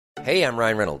Hey, I'm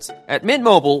Ryan Reynolds. At Mint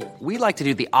Mobile, we like to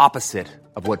do the opposite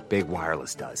of what Big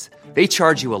Wireless does. They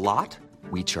charge you a lot,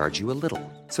 we charge you a little.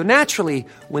 So naturally,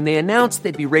 when they announced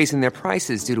they'd be raising their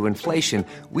prices due to inflation,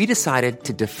 we decided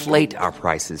to deflate our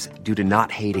prices due to not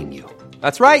hating you.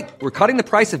 That's right. We're cutting the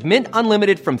price of Mint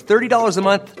Unlimited from $30 a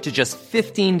month to just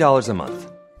 $15 a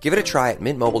month. Give it a try at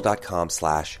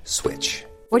mintmobile.com/switch.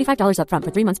 $45 up front for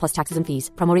 3 months plus taxes and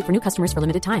fees. Promo rate for new customers for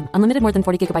limited time. Unlimited more than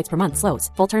 40 gigabytes per month. Slows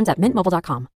full terms at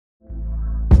mintmobile.com.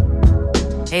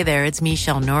 Hey there, it's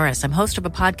Michelle Norris. I'm host of a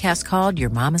podcast called Your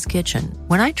Mama's Kitchen.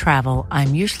 When I travel,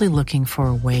 I'm usually looking for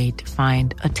a way to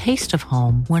find a taste of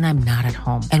home when I'm not at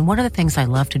home. And one of the things I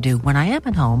love to do when I am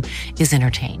at home is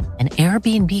entertain. And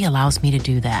Airbnb allows me to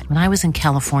do that. When I was in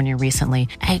California recently,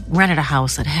 I rented a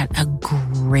house that had a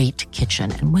great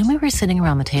kitchen. And when we were sitting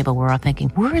around the table, we're all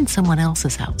thinking, we're in someone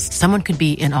else's house. Someone could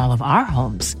be in all of our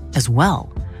homes as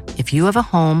well. If you have a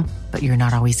home, but you're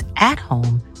not always at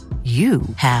home, you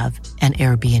have an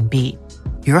Airbnb.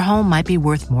 Your home might be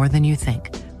worth more than you think.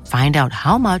 Find out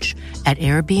how much at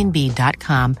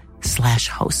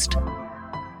airbnb.com/host.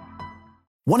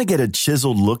 Want to get a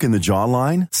chiseled look in the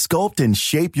jawline? Sculpt and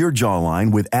shape your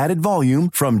jawline with added volume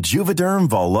from Juvederm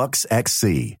Volux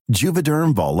XC.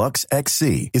 Juvederm Volux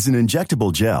XC is an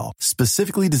injectable gel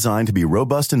specifically designed to be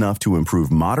robust enough to improve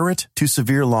moderate to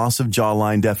severe loss of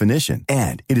jawline definition.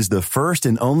 And it is the first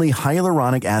and only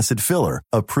hyaluronic acid filler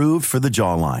approved for the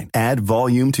jawline. Add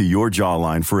volume to your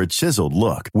jawline for a chiseled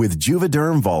look with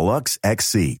Juvederm Volux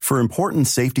XC. For important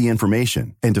safety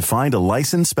information and to find a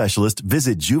licensed specialist,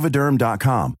 visit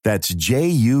Juvederm.com. That's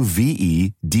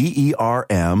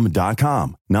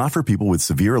JUVEDERM.com. Not for people with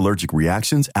severe allergic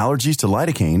reactions, allergies to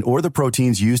lidocaine, or the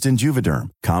proteins used in Juvederm.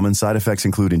 Common side effects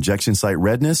include injection site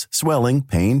redness, swelling,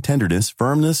 pain, tenderness,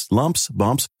 firmness, lumps,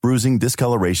 bumps, bruising,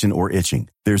 discoloration, or itching.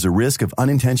 There's a risk of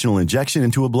unintentional injection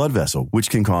into a blood vessel, which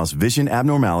can cause vision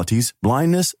abnormalities,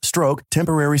 blindness, stroke,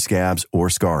 temporary scabs, or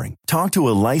scarring. Talk to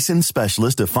a licensed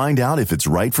specialist to find out if it's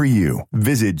right for you.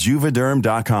 Visit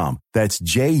Juvederm.com. That's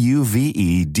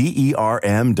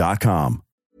JUVEDERM.com.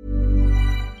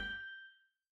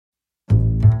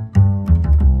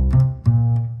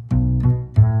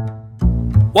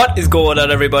 What is going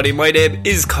on, everybody? My name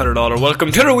is Conor Lawler.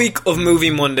 Welcome to another week of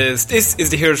Movie Mondays. This is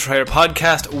the Heroes for Hire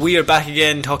podcast. We are back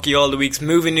again talking all the week's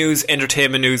movie news,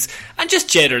 entertainment news, and just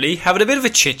generally having a bit of a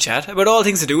chit-chat about all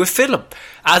things to do with film.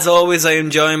 As always, I am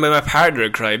joined by my partner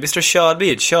in crime, Mr. Sean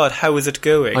Mead. Sean, how is it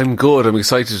going? I'm good. I'm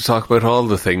excited to talk about all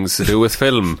the things to do with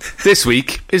film. This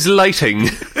week is lighting.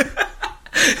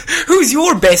 Who's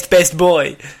your best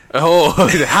boy? Oh,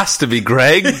 it has to be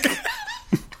Greg.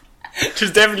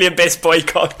 There's definitely a best boy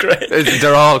called Greg.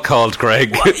 They're all called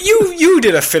Greg. What? You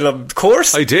did a film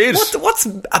course? I did. What's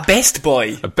a best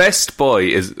boy? A best boy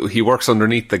is he works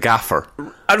underneath the gaffer.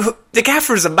 And the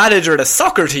gaffer is a manager at a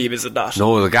soccer team, is it not?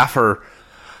 No, the gaffer,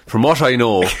 from what I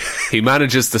know, he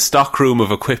manages the stockroom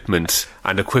of equipment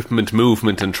and equipment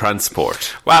movement and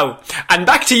transport. Wow. And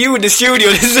back to you in the studio.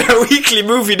 This is our weekly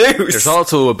movie news. There's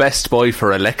also a best boy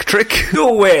for electric.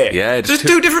 No way. Yeah. There's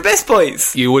two different best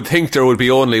boys. You would think there would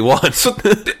be only one. So,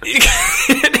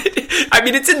 I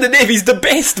mean, it's in the name. He's the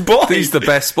best boy. He's the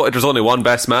best boy. There's only one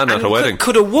best man at a wedding.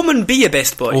 Could a woman be a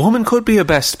best boy? A woman could be a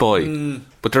best boy.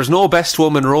 But there's no best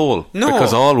woman role. No.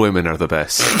 Because all women are the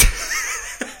best.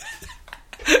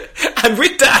 And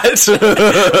with that,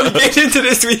 we get into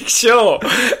this week's show.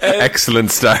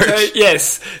 Excellent start.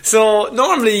 Yes. So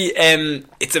normally,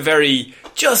 it's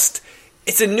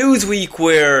a news week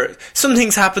where some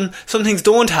things happen, some things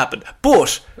don't happen.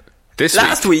 But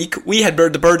last week we had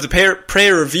the Birds of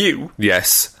Prey review.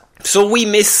 Yes. So we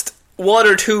missed one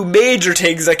or two major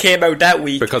things that came out that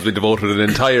week. Because we devoted an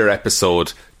entire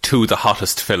episode to the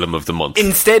hottest film of the month.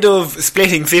 Instead of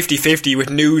splitting 50-50 with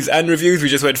news and reviews, we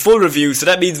just went full review. So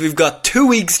that means we've got 2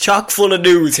 weeks chock full of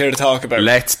news here to talk about.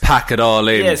 Let's pack it all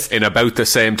in in about the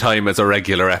same time as a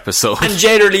regular episode. And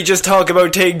generally just talk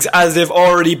about things as they've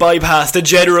already bypassed the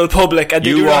general public and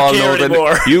they do not care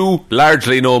anymore. You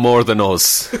largely know more than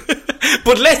us.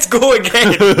 But let's go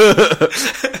again.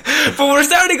 But we're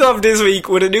starting off this week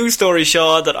with a news story,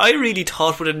 Sean, that I really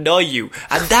thought would annoy you,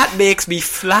 and that makes me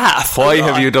laugh. Why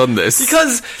have you done this?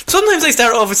 Because sometimes I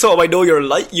start off with something I know you'll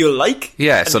like.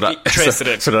 Yeah, so that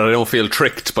I don't feel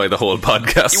tricked by the whole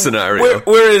podcast scenario.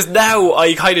 Whereas now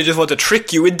I kind of just want to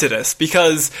trick you into this,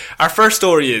 because our first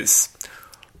story is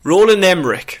Roland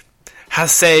Emmerich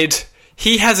has said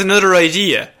he has another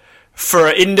idea for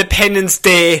Independence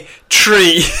Day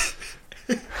 3.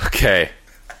 Okay.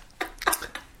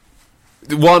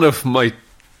 One of my...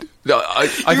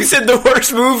 you said the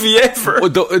worst movie ever.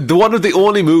 The one of the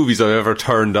only movies I've ever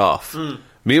turned off.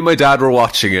 Me and my dad were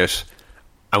watching it,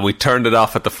 and we turned it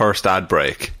off at the first ad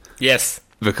break. Yes.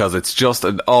 Because it's just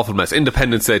an awful mess.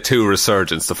 Independence Day 2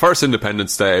 resurgence. The first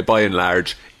Independence Day, by and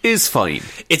large, is fine.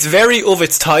 It's very of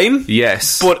its time.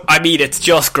 Yes. But, I mean, it's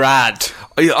just grand.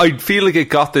 I feel like it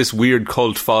got this weird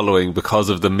cult following because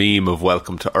of the meme of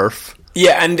Welcome to Earth.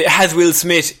 Yeah, and it has Will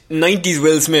Smith, 90s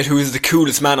Will Smith, who is the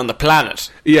coolest man on the planet.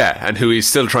 Yeah, and who he's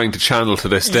still trying to channel to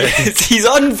this day. Yes, he's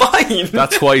on Vine.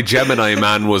 That's why Gemini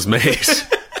Man was made.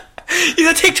 He's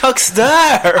a TikTok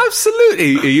star.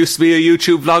 Absolutely. He used to be a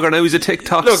YouTube vlogger, now he's a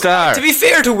TikTok star. To be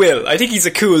fair to Will, I think he's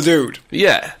a cool dude.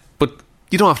 Yeah, but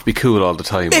you don't have to be cool all the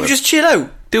time. Maybe just chill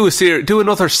out. Do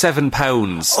another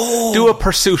 £7. Oh. Do a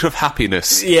Pursuit of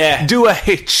Happiness. Yeah. Do a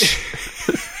Hitch.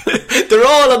 They're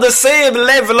all on the same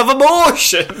level of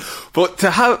emotion. But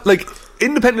to have, like,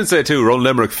 Independence Day 2, Roland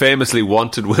Emmerich famously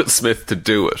wanted Will Smith to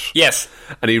do it. Yes.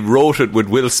 And he wrote it with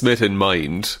Will Smith in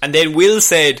mind. And then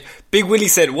Big Willie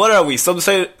said, what are we, some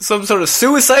sort of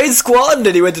Suicide Squad? And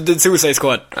then he went and did Suicide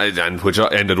Squad. And which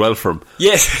ended well for him.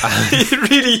 Yes. He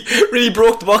really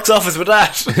broke the box office with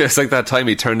that. It's like that time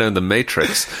he turned down The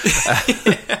Matrix.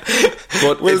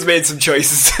 But Will's made some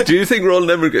choices. Do you think Roland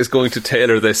Emmerich is going to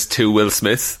tailor this to Will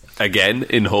Smith again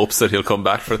in hopes that he'll come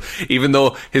back for, even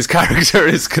though his character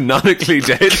is canonically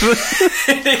dead?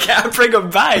 They can't bring him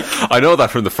back. I know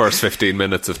that from the first 15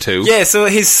 minutes of 2. Yeah, so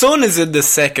his son is in the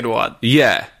second one.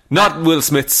 Yeah. Not Will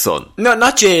Smith's son. No,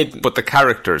 not Jaden. But the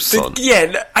character's son.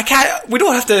 Yeah, we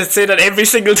don't have to say that every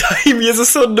single time he has a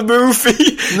son in the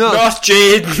movie. No. Not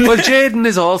Jaden. Well, Jaden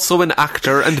is also an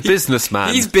actor and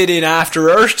businessman. He's been in After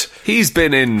Earth. He's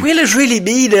been in... Will is really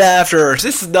mean in After Earth.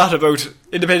 This is not about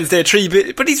Independence Day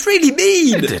 3, but he's really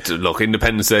mean. Look,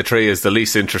 Independence Day 3 is the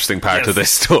least interesting part of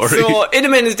this story. So,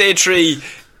 Independence Day 3...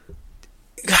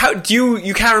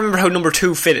 You can't remember how number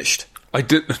 2 finished. I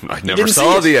never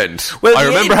saw the end. Well, I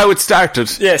remember how it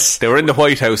started. Yes. They were in the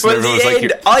White House and everyone was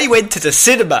like... I went to the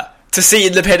cinema to see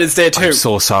Independence Day 2. I'm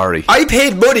so sorry. I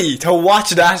paid money to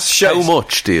watch that show. How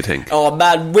much do you think? Oh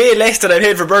man, way less than I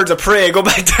paid for Birds of Prey. Go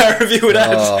back to our review of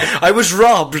that. I was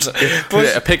robbed.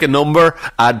 But pick a number,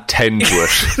 add 10 to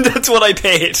it. that's what I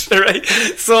paid, right?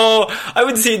 So I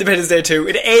went to see Independence Day 2.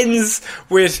 It ends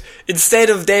with, instead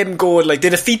of them going, like, they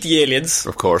defeat the aliens.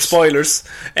 Of course. Spoilers.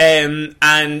 And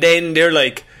then they're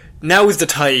like, now is the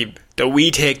time that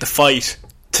we take the fight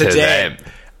to them.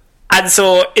 And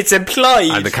so it's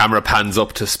implied... And the camera pans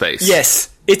up to space. Yes.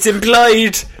 It's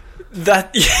implied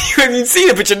that... you haven't seen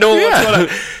it, but you know what's going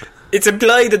on. It's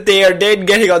implied that they are then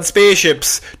getting on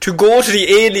spaceships to go to the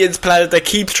aliens planet that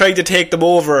keeps trying to take them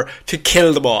over to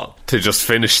kill them all. To just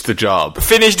finish the job.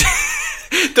 Finished.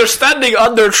 They're standing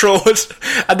on their throat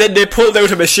and then they pulled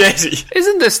out a machete.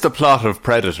 Isn't this the plot of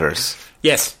Predators?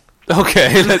 Yes.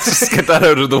 Okay, let's just get that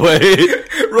out of the way.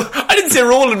 I didn't say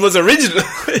Roland was original.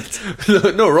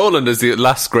 No, Roland is the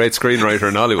last great screenwriter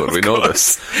in Hollywood. We know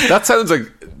this. That sounds like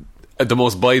the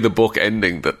most by-the-book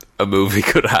ending that a movie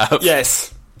could have.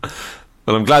 Yes.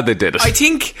 Well, I'm glad they did it. I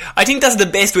think that's the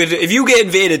best way to... If you get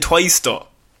invaded twice, though...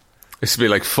 It should be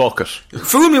like, fuck it.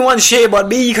 Fool me once, shame on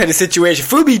me kind of situation.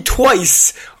 Fool me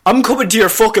twice, I'm coming to your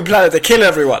fucking planet to kill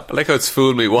everyone. I like how it's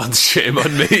fool me once, shame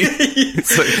on me.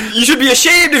 It's like, you should be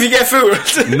ashamed if you get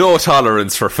fooled. No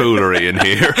tolerance for foolery in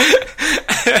here.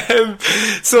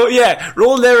 So yeah,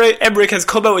 Roland Emmerich has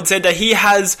come out and said that he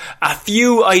has a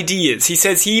few ideas. He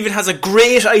says he even has a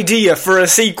great idea for a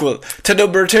sequel to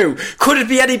number 2. Could it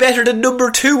be any better than number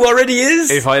 2 already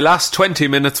is? If I last 20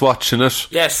 minutes watching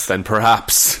it, yes, then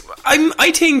perhaps.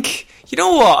 I think, you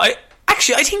know what?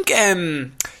 I think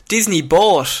Disney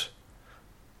bought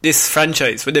this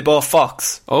franchise when they bought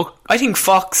Fox. Oh, I think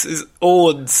Fox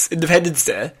owns Independence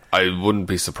Day. I wouldn't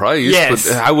be surprised. Yes.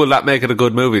 But how will that make it a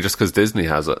good movie just because Disney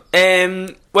has it?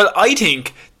 Well, I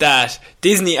think that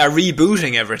Disney are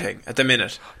rebooting everything at the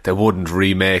minute. They wouldn't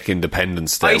remake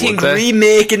Independence Day, I think would they?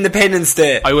 remake Independence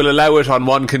Day. I will allow it on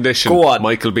one condition. Go on.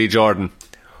 Michael B. Jordan.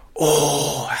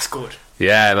 Oh, that's good.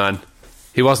 Yeah, man.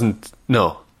 He wasn't...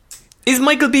 No. Is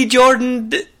Michael B.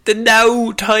 Jordan the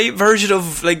now type version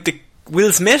of, like, the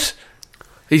Will Smith?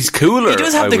 He's cooler. He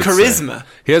does have the charisma. Say.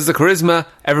 He has the charisma.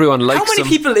 Everyone likes him. How many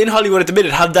people in Hollywood at the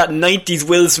minute have that 90s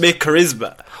Will Smith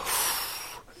charisma?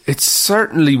 It's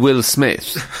certainly Will Smith.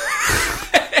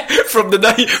 From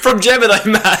Gemini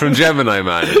Man. From Gemini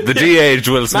Man. The de-aged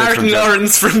Will Smith. Martin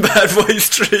Lawrence from Bad Boys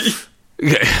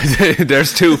 3.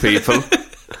 There's 2 people.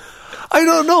 I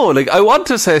don't know. Like, I want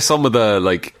to say some of the,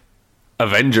 like,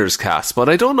 Avengers cast, but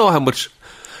I don't know how much...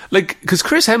 Like, because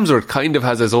Chris Hemsworth kind of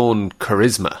has his own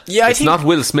charisma. Yeah, it's not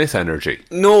Will Smith energy.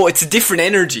 No, it's a different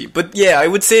energy. But yeah, I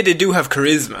would say they do have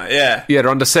charisma, yeah. Yeah,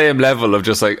 they're on the same level of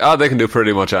just like, they can do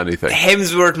pretty much anything.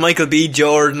 Hemsworth, Michael B.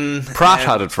 Jordan. Pratt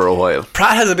had it for a while.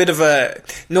 Pratt has a bit of a...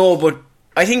 No, but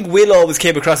I think Will always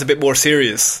came across a bit more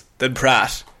serious than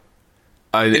Pratt.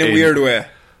 In a weird way.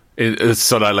 It's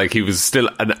sort of like he was still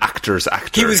an actor's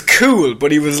actor. He was cool,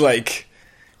 but he was like...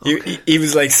 He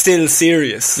was like still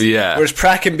serious. Yeah. Whereas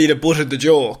Pratt can be the butt of the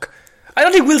joke. I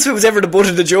don't think Will Smith was ever the butt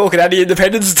of the joke at any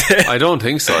Independence Day. I don't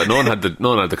think so. No one had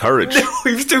the courage. No,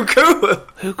 he was too cool.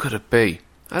 Who could it be?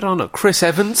 I don't know. Chris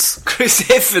Evans? Chris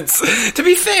Evans. To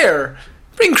be fair,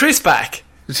 bring Chris back.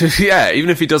 Yeah, even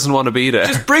if he doesn't want to be there.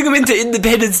 Just bring him into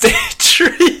Independence Day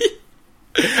 3.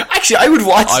 Actually, I would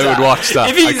watch that. I would watch that.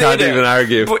 I can't even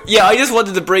argue. But yeah, I just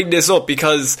wanted to bring this up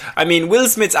because, I mean, Will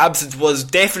Smith's absence was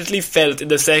definitely felt in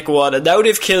the second one, and now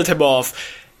they've killed him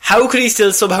off. How could he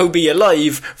still somehow be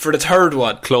alive for the third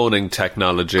one? Cloning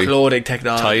technology.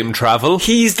 Time travel.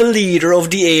 He's the leader of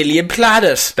the alien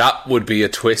planet. That would be a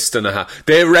twist and a half.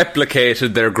 They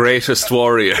replicated their greatest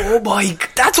warrior. Oh my...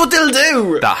 That's what they'll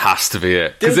do! That has to be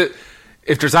it. Because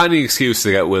if there's any excuse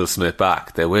to get Will Smith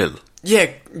back, they will.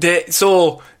 Yeah,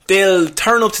 so they'll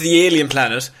turn up to the alien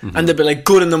planet and they'll be like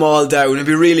gunning them all down. It'll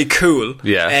be really cool.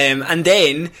 Yeah. And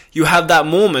then you have that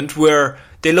moment where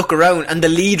they look around and the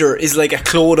leader is like a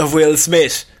clone of Will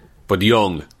Smith. But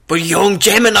young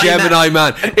Gemini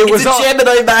Man. It was a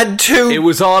Gemini Man 2. It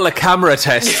was all a camera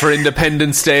test for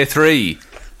Independence Day 3.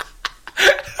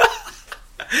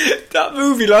 That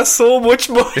movie lost so much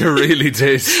money. It really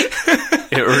did.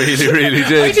 It really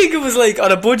did. I think it was like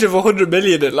on a budget of 100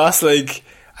 million. It lost like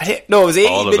it was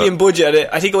 80 million budget. And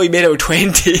I think it only made out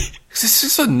 20. It's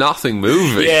just a nothing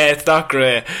movie. Yeah, it's not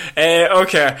great.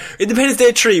 Okay, Independence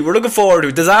Day 3. We're looking forward to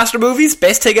it. Disaster movies,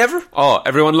 best thing ever. Oh,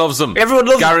 everyone loves them.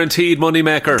 Guaranteed money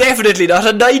maker. Definitely not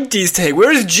a 90s thing.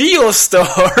 Where's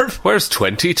Geostorm? Where's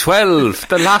 2012?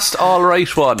 The last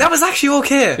alright one. That was actually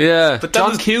okay. Yeah, but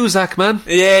John Cusack, man.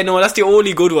 Yeah, no, that's the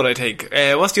only good one I think.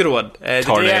 What's the other one? Tornado.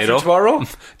 The Day After Tomorrow?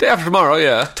 Day After Tomorrow,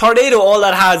 yeah. Tornado, all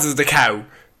that has is the cow.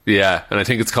 Yeah, and I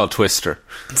think it's called Twister.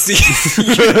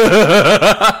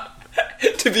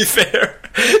 To be fair,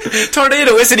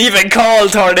 Tornado isn't even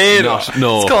called Tornado.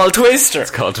 No. It's called Twister.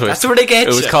 That's where they get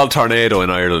you. It was called Tornado in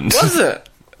Ireland. Was it?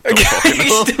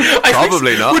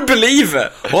 Probably not. Would believe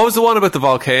it. What was the one about the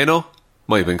volcano?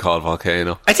 Might have been called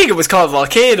Volcano. I think it was called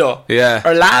Volcano. Yeah.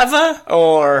 Or Lava,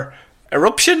 or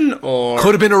Eruption, or...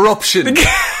 Could have been Eruption.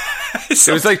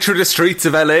 It was like through the streets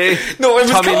of LA. No, it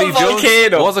was Tommy called Lee Volcano.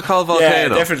 Jones. Was it called Volcano?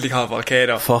 Yeah, definitely called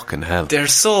Volcano. Fucking hell.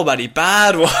 There's so many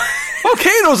bad ones.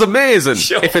 Volcano's amazing.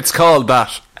 Sure. If it's called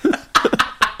that.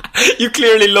 You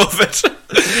clearly love it.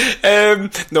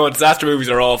 No, disaster movies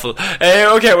are awful.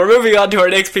 Okay, we're moving on to our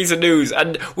next piece of news,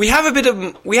 and we have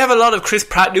a lot of Chris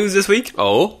Pratt news this week.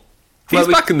 Oh. He's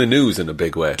back in the news in a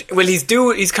big way. Well,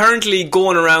 he's currently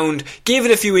going around giving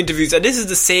a few interviews, and this is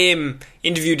the same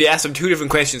interview. They asked him two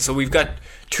different questions, so we've got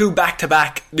two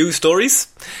back-to-back news stories.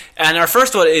 And our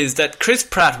first one is that Chris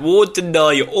Pratt won't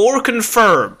deny or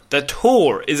confirm that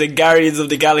Thor is in Guardians of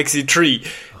the Galaxy 3,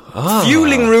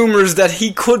 fueling rumours that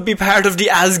he could be part of the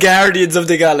Asgardians of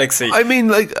the Galaxy. I mean,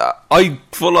 like, I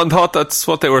full on thought that's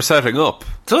what they were setting up.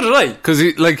 So did I. Because,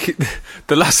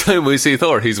 the last time we see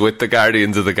Thor, he's with the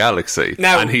Guardians of the Galaxy.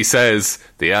 Now, and he says,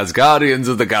 the Asgardians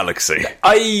of the Galaxy.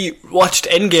 I watched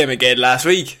Endgame again last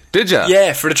week. Did ya?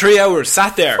 Yeah, for the 3 hours.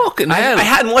 Sat there. Fucking hell. I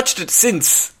hadn't watched it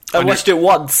since. I watched it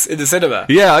once in the cinema.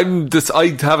 Yeah, I haven't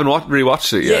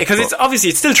rewatched it yet. Yeah, because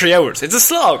it's still 3 hours. It's a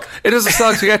slog. It is a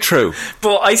slog to get through.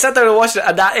 But I sat there and watched it,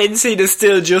 and that end scene is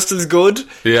still just as good.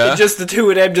 Yeah. It's just the two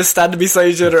of them just standing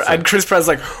beside each other, and Chris Pratt's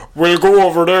like, we'll go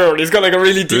over there, and he's got like a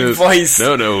really deep voice.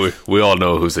 No, we all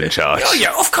know who's in charge. Oh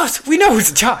yeah, of course, we know who's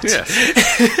in charge. Yes.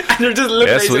 And they're just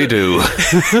looking at each we other. do.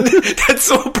 That's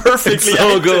so perfectly it's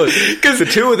so acted. good. Because the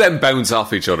two of them bounce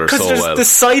off each other so well. The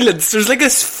silence, there's like a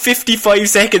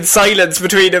 55-second silence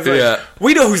between them. Like,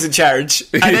 we know who's in charge.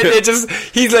 And then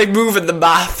he's like moving the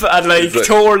map, and like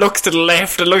Thor looks to the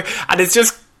left, and it's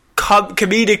just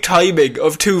comedic timing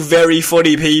of two very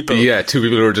funny people. Yeah, two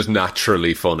people who are just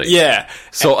naturally funny. Yeah.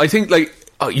 So I think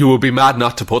you would be mad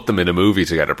not to put them in a movie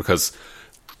together, because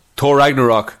Thor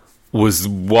Ragnarok was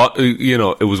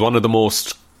it was one of the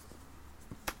most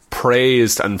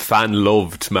praised and fan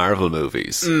loved Marvel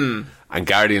movies, and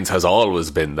Guardians has always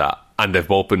been that, and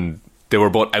they were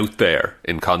both out there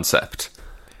in concept.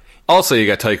 Also, you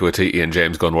get Taika Waititi and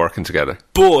James Gunn working together.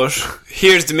 But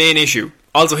here's the main issue.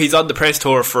 Also, he's on the press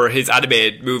tour for his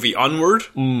animated movie Onward,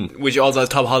 which also has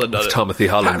Tom Holland on it. Timothy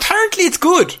Holland. Apparently it's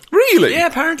good. Really? Yeah,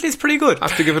 apparently it's pretty good. I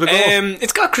have to give it a go.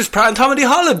 It's got Chris Pratt and Timothy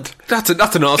Holland. That's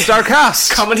an all-star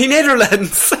cast. Comedy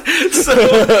Netherlands. So,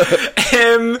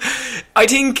 I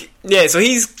think, yeah, so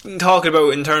he's talking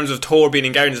about in terms of Thor being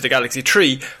in Guardians of the Galaxy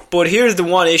 3, but here's the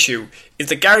one issue, is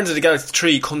that Guardians of the Galaxy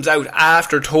 3 comes out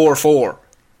after Thor 4.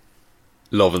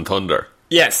 Love and Thunder.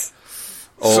 Yes.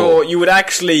 Oh. So you would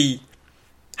actually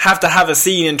have to have a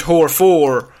scene in Thor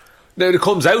 4. Now, it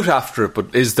comes out after it,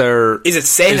 but is there... Is it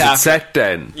set after? Is it set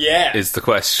then? Yeah. Is the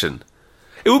question.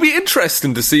 It would be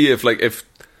interesting to see if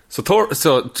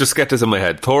So just get this in my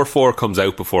head. Thor 4 comes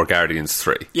out before Guardians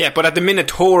 3. Yeah, but at the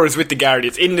minute Thor is with the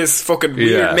Guardians in this fucking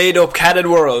weird Yeah. made-up canon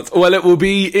world. Well, it will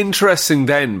be interesting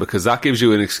then, because that gives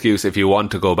you an excuse if you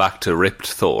want to go back to ripped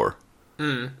Thor.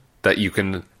 That you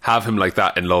can have him like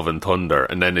that in Love and Thunder,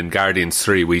 and then in Guardians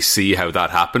 3 we see how that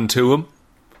happened to him.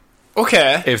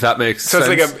 Okay. If that makes so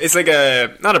sense. it's like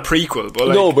a not a prequel, but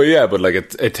like, No, but like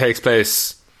it takes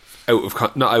place out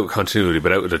of not out of continuity,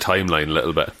 but out of the timeline a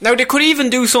little bit. Now they could even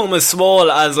do something as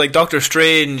small as like Doctor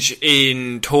Strange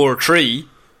in Thor 3.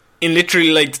 In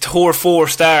literally like Thor 4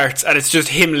 starts and it's just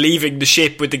him leaving the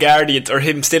ship with the Guardians, or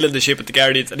him still in the ship with the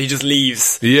Guardians, and he just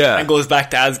leaves. Yeah. And goes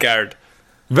back to Asgard.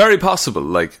 Very possible.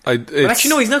 Like, But actually,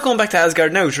 no, he's not going back to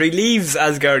Asgard now. He leaves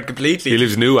Asgard completely. He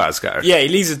leaves New Asgard. Yeah, he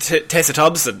leaves with Tessa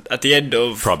Thompson at the end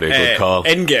of Probably a good call.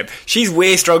 Endgame. She's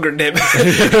way stronger than him. Just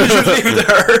leave it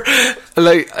to her.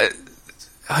 Like,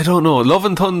 I don't know. Love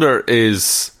and Thunder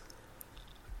is...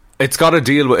 It's got to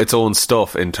deal with its own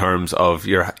stuff in terms of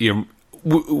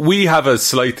we have a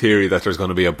slight theory that there's going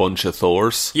to be a bunch of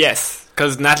Thors. Yes,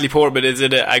 because Natalie Portman is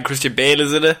in it and Christian Bale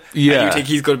is in it. Yeah. And you think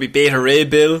he's going to be Beta Ray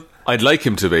Bill? I'd like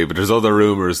him to be, but there's other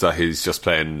rumours that he's just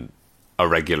playing a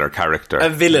regular character. A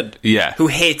villain. Yeah. Who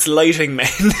hates lighting men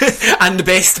and the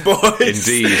best boys.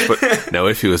 Indeed. But now,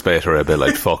 if he was Beta Ray Bill,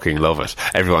 I'd fucking love it.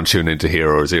 Everyone tune into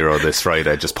Hero Zero this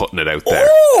Friday, just putting it out there.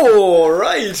 Oh,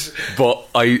 right. But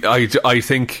I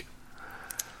think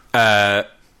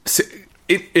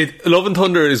Love and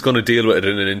Thunder is going to deal with it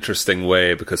in an interesting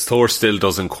way, because Thor still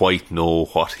doesn't quite know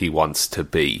what he wants to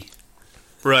be.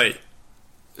 Right.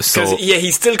 So Because, yeah,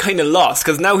 he's still kind of lost,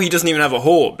 because now he doesn't even have a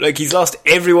home. Like, he's lost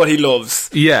everyone he loves.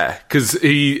 yeah, because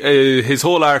his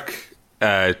whole arc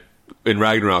in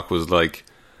Ragnarok was like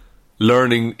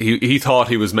learning. He thought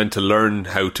he was meant to learn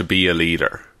how to be a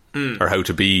leader, or how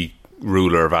to be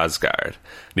ruler of Asgard,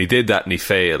 and he did that and he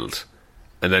failed.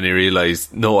 And then he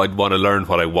realised, no, I'd want to learn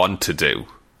what I want to do.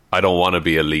 I don't want to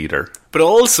be a leader. But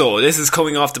also, this is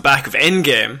coming off the back of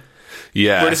Endgame,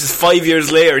 Yeah. where this is 5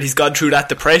 years later and he's gone through that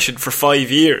depression for 5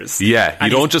 years. Yeah, you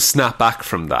And don't just snap back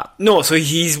from that. No, so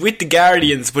he's with the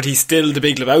Guardians, but he's still the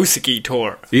Big Lebowski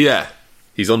Thor. Yeah.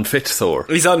 He's unfit Thor.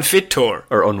 He's unfit Thor.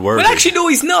 Or unworthy. Well, actually, no,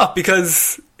 he's not,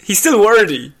 because he's still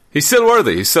worthy. He's still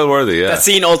worthy, yeah. That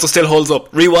scene also still holds up.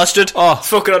 Rewatched it. Oh. It's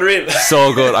fucking unreal.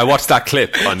 So good. I watched that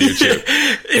clip on YouTube.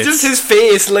 It's just his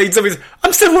face lights up. He's,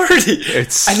 I'm still worthy.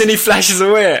 It's- and then he flashes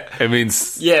away. It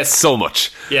means Yes. so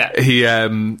much. Yeah. He, I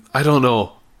don't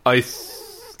know. I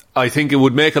think it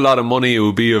would make a lot of money. It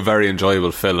would be a very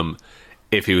enjoyable film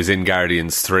if he was in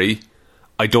Guardians 3.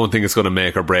 I don't think it's going to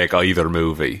make or break either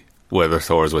movie, whether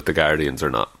Thor's with the Guardians or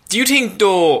not. Do you think,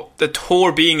 though, that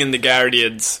Thor being in the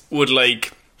Guardians would,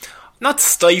 like, not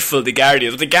stifle the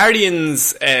Guardians, but the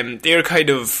Guardians, they're kind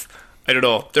of, I don't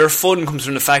know, their fun comes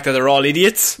from the fact that they're all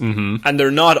idiots, and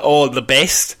they're not all the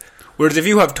best. Whereas if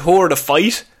you have Thor to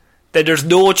fight, then there's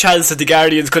no chance that the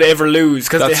Guardians could ever lose,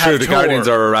 because they That's have true. The Thor. Guardians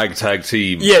are a ragtag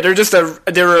team. Yeah,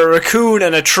 they're a raccoon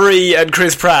and a tree and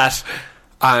Chris Pratt.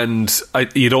 And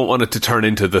you don't want it to turn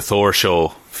into the Thor show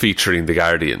featuring the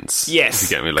Guardians. Yes, If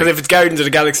you get me, because like, if it's Guardians of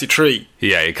the Galaxy 3.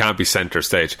 yeah, it can't be centre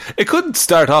stage. It could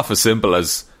start off as simple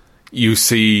as you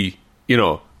see,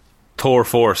 Thor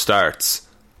 4 starts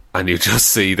and you just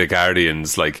see the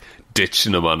Guardians like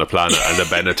ditching him on a planet and the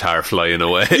Benatar flying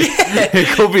away.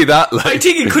 It could be that, like. I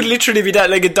think it could literally be that,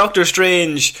 like a Doctor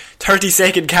Strange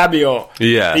 30-second cameo.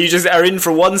 Yeah. You just are in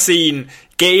for one scene,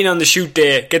 get in on the shoot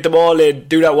day, get them all in,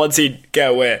 do that one scene,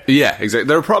 get away. Yeah, exactly.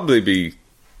 There'll probably be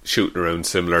shooting around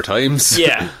similar times.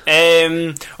 Yeah.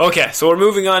 Okay, so we're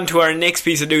moving on to our next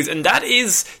piece of news, and that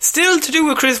is still to do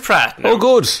with Chris Pratt. now. Oh,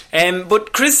 good.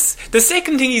 But Chris, the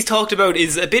second thing he's talked about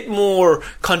is a bit more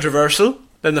controversial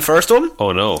than the first one.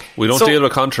 Oh, no. We don't So- deal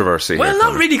with controversy Well, here.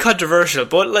 not really controversial,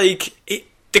 but like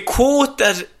the quote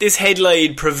that this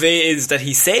headline purveys that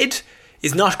he said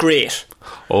is not great.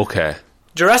 Okay.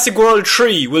 Jurassic World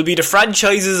 3 will be the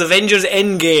franchise's Avengers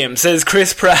Endgame, says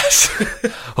Chris Pratt.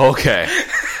 Okay.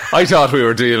 I thought we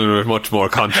were dealing with much more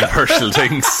controversial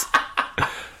things.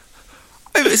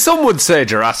 Some would say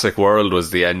Jurassic World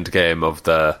was the end game of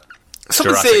the. Some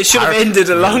would Jurassic say it should have Park. ended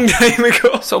a long time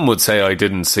ago. Some would say I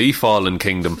didn't see Fallen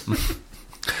Kingdom.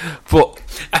 But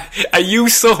Are you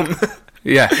some?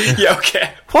 yeah, Yeah,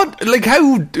 okay. what? Like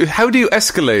how do you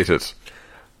escalate it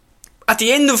At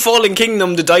the end of Fallen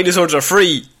Kingdom, the dinosaurs are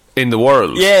free. in the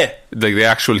world? Yeah. like the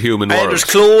actual human And world. there's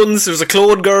clones. There's a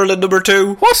clone girl in number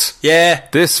 2. What? Yeah.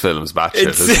 This film's batshit,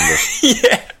 It's isn't it?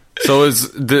 yeah. So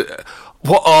is the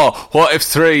what if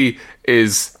 3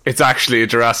 is it's actually a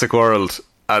Jurassic World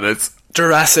and it's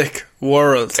Jurassic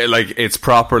World. like it's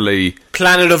properly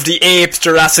Planet of the Apes,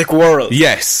 Jurassic World.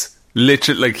 yes,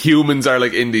 literally like humans are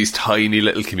like in these tiny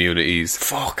little communities.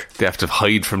 Fuck. They have to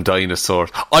hide from dinosaurs.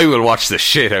 I will watch the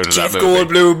shit out of Jeff that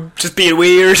movie. Goldblum just being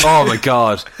weird. Oh my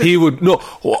god, he would no.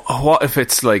 What if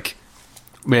it's like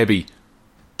maybe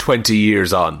 20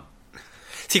 years on?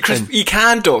 See, Chris, you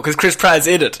can't though, because Chris Pratt's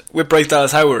in it with Bryce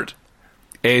Dallas Howard.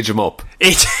 Age him up.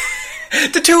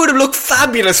 The two of them look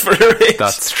fabulous for their age.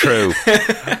 That's true.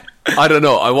 I don't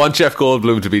know. I want Jeff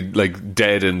Goldblum to be like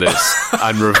dead in this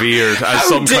and revered as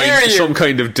How dare you? some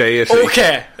kind of deity.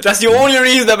 Okay, that's the only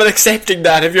reason I'm accepting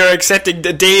that. If you're accepting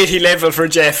the deity level for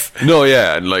Jeff, No,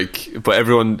 yeah, and like, but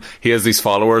everyone he has these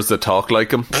followers that talk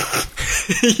like him.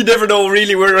 you never know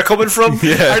really where they're coming from.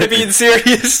 Yeah. Are they being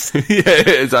serious?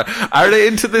 Are they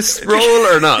into this role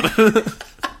or not?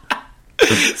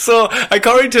 So,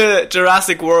 according to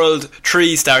Jurassic World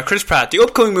 3 star Chris Pratt, the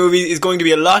upcoming movie is going to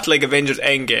be a lot like Avengers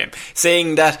Endgame,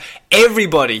 saying that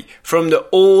everybody from the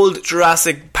old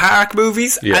Jurassic Park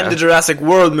movies Yeah. and the Jurassic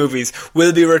World movies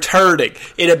will be returning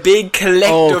in a big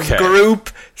collective Okay. group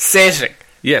setting.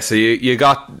 Yeah, so you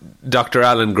got Dr.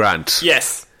 Alan Grant.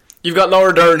 Yes. You've got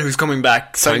Laura Dern who's coming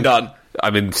back, signed on.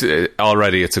 I mean,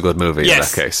 already it's a good movie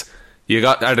Yes. in that case.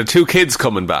 Are the 2 kids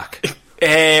coming back?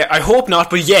 I hope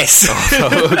not, but yes.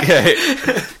 Okay,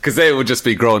 because they would just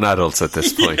be grown adults at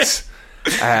this point.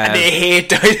 And they hate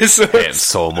dinosaurs. Hate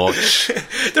so much.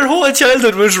 Their whole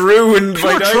childhood was ruined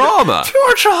Pure by trauma.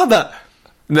 Pure trauma.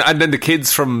 And then the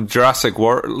kids from Jurassic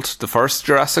World, the first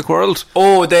Jurassic World.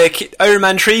 Oh, the Iron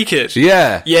Man 3 kid.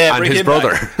 Yeah, Yeah, and bring his him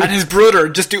brother. back. And his brother,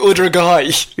 just the other guy.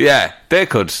 Yeah, they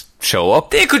could show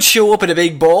up. They could show up in a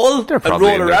big ball They're and probably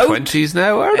roll in their around. 20s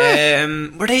now, are they?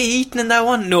 Were they eating in that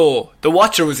one? No. The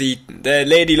Watcher was eating. The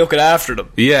lady looking after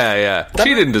them. Yeah.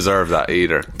 She didn't deserve that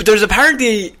either. But there's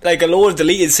apparently like a load of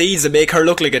deleted scenes that make her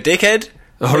look like a dickhead.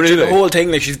 Oh, Like, really? The whole thing,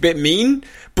 like she's a bit mean.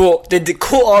 But they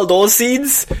cut all those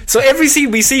scenes. So every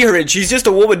scene we see her in, she's just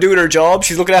a woman doing her job.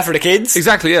 She's looking after the kids.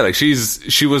 Exactly, yeah. Like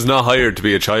she was not hired to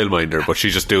be a childminder, but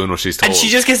she's just doing what she's told. And she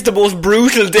just gets the most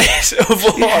brutal death of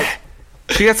all.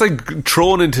 She gets like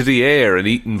thrown into the air and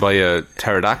eaten by a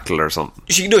pterodactyl or something.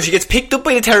 She gets picked up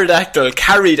by a pterodactyl,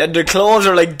 carried, and their claws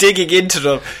are like digging into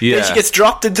them. Yeah. Then she gets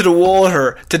dropped into the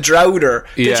water to drown her.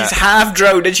 Then Yeah. she's half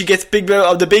drowned. Then she gets big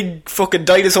of the big fucking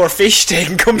dinosaur fish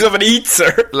thing comes up and eats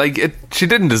her. Like she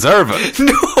didn't deserve it.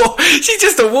 No, she's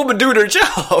just a woman doing her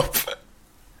job.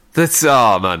 That's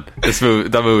man,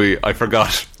 that movie. I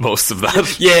forgot most of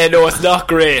that. Yeah, no, it's not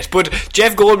great. But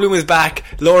Jeff Goldblum is back.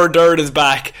 Laura Dern is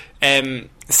back.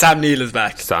 Sam Neill is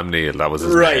back. Sam Neill, that was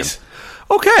his Right. name.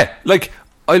 Okay, like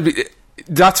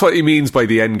that's what he means by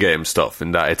the endgame stuff,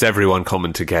 in that it's everyone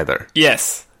coming together.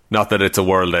 Yes. Not that it's a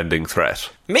world-ending threat.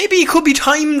 Maybe it could be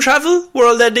time travel,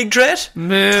 world-ending threat.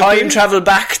 Maybe. Time travel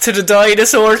back to the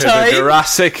dinosaur To time. the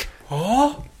Jurassic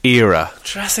era.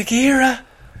 Jurassic era.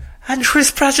 And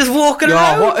Chris Pratt just walking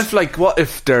Yeah, around. what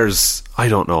if there's, I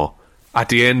don't know, at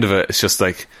the end of it, it's just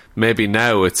like, maybe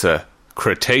now it's a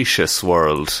Cretaceous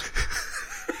world.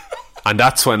 And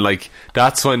that's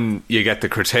when you get the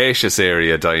Cretaceous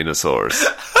area dinosaurs.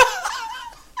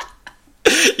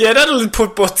 Yeah, that'll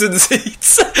put butts in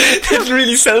seats. It'll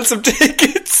really sell some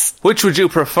tickets. Which would you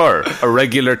prefer, a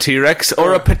regular T-Rex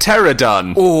or a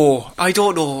pterodon? Oh, I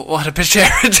don't know what a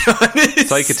pterodon is.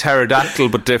 It's like a pterodactyl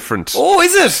but different. Oh,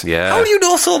 is it? Yeah. How do you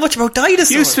know so much about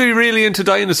dinosaurs? Used to be really into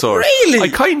dinosaurs. Really? I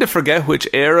kind of forget which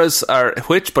eras are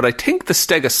which, but I think the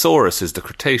Stegosaurus is the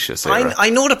Cretaceous era. I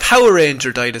know the Power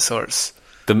Ranger dinosaurs.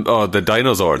 The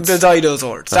dinosaurs. The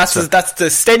dinosaurs. That's the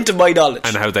extent of my knowledge.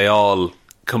 And how they all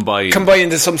combine Combined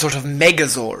into some sort of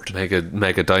Megazord.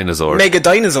 mega dinosaur. Mega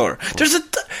dinosaur.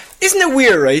 Isn't it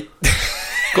weird, right?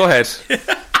 Go ahead.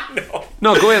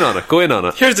 No, go in on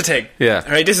it. Here's the thing. Yeah.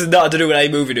 Alright, this is not to do with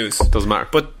iMovie news. Doesn't matter.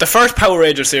 But the first Power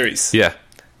Ranger series Yeah.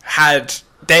 had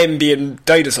them being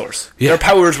dinosaurs. Yeah. Their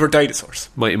powers were dinosaurs.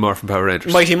 Mighty Morphin Power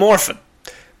Rangers. Mighty Morphin.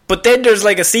 But then there's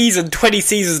like a season, 20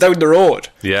 seasons down the road.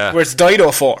 Yeah. Where it's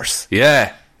Dino Force.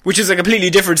 Yeah. Which is a completely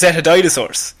different set of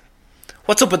dinosaurs.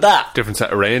 What's up with that? Different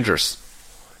set of Rangers.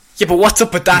 Yeah, but what's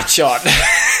up with that, Sean?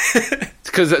 It's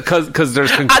Because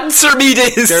there's Answer me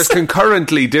this. there's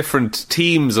concurrently different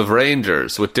teams of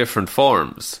rangers with different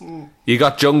forms. You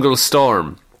got Jungle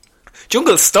Storm.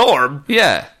 Jungle Storm?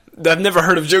 Yeah. I've never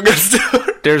heard of Jungle Storm.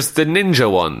 There's the ninja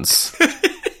ones.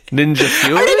 Ninja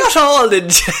Fury. Are they not all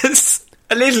ninjas?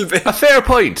 A little bit. A fair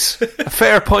point. A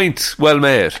fair point. Well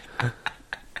made.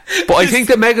 But I think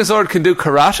the Megazord can do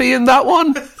karate in that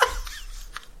one.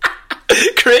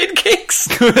 Crane kicks.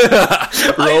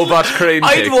 Robot crane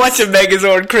I'd kicks. watch a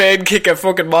Megazord crane kick a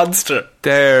fucking monster.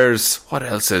 There's... What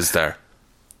else is there?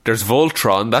 There's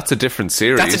Voltron. That's a different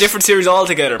series. That's a different series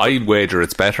altogether. I'd wager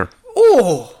it's better.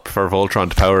 Oh, For Voltron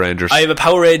to Power Rangers. I am a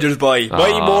Power Rangers boy.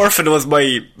 Mighty Morphin was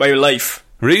my life.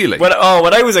 Really? When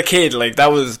I was a kid, like that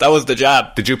was the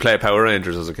jab. Did you play Power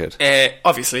Rangers as a kid?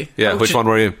 Obviously. Yeah, which one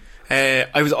were you?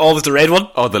 I was always the red one.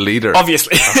 Oh, the leader.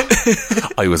 Obviously.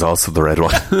 I was also the red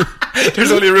one.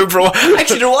 There's only room for one.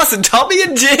 Actually, there wasn't. Tommy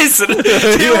and Jason. They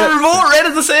were both red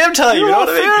at the same time. You know what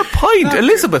I mean? Fair point.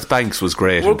 Elizabeth Banks was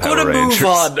great We're in Power going to Rangers. move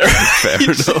on. Fair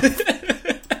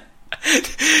enough.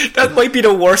 That might be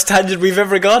the worst tangent we've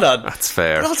ever gone on. That's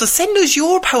fair. But also, send us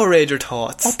your Power Ranger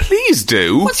thoughts. Oh, please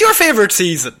do. What's your favourite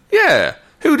season? Yeah.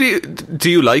 Who do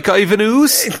you like, Ivan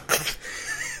Ooze?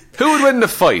 Who would win the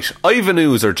fight, Ivan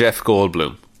Ooze or Jeff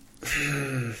Goldblum?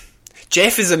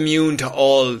 Jeff is immune to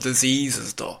all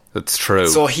diseases, though. That's true.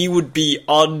 So he would be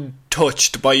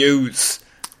untouched by ooze.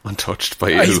 Untouched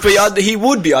by Ooze. He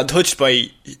would be untouched by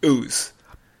ooze.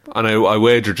 And I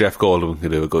wager Jeff Goldblum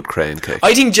could do a good crane kick.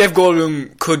 I think Jeff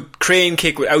Goldblum could crane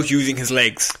kick without using his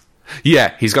legs.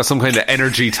 Yeah, he's got some kind of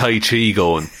energy Tai Chi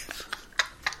going.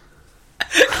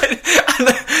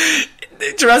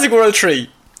 Jurassic World 3.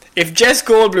 If Jeff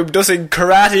Goldblum doesn't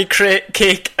karate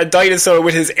kick a dinosaur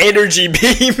with his energy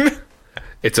beam,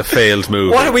 It's a failed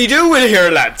movie. what are we doing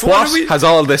here, lads? What are we? has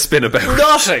all this been about?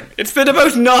 Nothing. It's been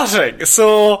about nothing.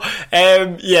 So,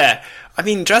 yeah. I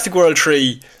mean, Jurassic World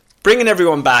 3, bringing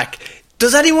everyone back.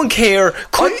 Does anyone care?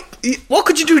 What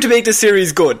could you do to make this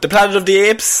series good? The Planet of the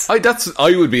Apes? I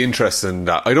would be interested in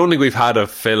that. I don't think we've had a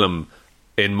film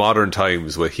in modern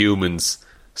times with humans,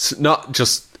 not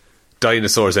just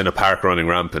dinosaurs in a park running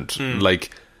rampant, like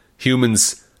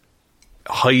humans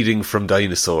hiding from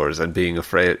dinosaurs and being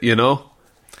afraid, you know?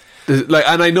 Like,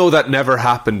 and I know that never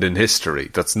happened in history.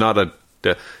 That's not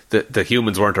the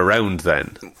humans weren't around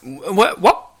then.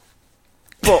 What?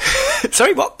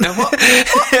 Sorry, what?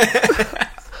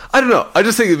 I don't know. I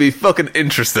just think it'd be fucking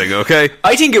interesting, okay?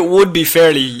 I think it would be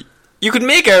fairly... You could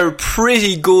make a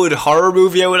pretty good horror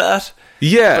movie out of that.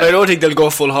 Yeah. But I don't think they'll go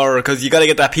full horror because you got to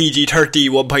get that PG-13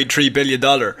 $1.3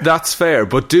 billion. That's fair,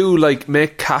 but do, like,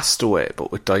 make Castaway,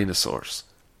 but with dinosaurs.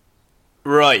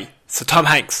 Right. So Tom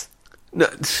Hanks. No,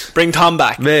 Bring Tom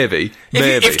back. maybe.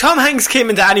 If Tom Hanks came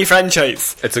into any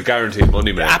franchise... It's a guaranteed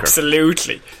moneymaker.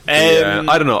 Absolutely. Yeah,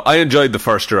 I don't know. I enjoyed the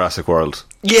first Jurassic World.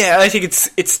 Yeah, I think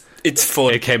it's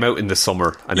fun. It came out in the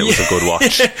summer, and it was a good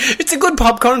watch. It's a good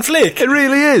popcorn flick. It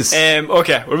really is.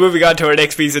 Okay, we're moving on to our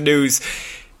next piece of news.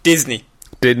 Disney.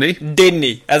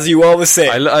 Disney, as you always say.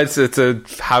 It's a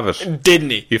habit.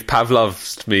 Disney. You've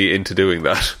Pavloved me into doing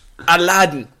that.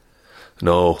 Aladdin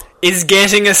No. is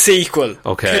getting a sequel.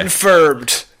 Okay.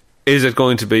 Confirmed. Is it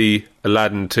going to be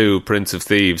Aladdin 2, Prince of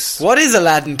Thieves? What is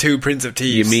Aladdin 2, Prince of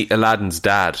You Thieves? meet Aladdin's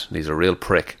dad, and he's a real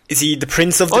prick. Is he the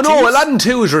Prince of the Oh Thieves? no, Aladdin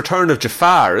 2 is Return of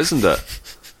Jafar, isn't it?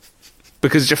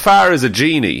 Because Jafar is a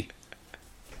genie,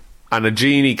 and a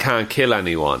genie can't kill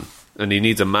anyone, and he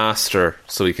needs a master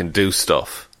so he can do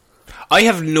stuff. I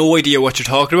have no idea what you're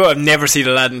talking about. I've never seen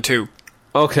Aladdin 2.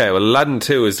 Okay, well, Aladdin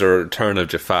 2 is the Return of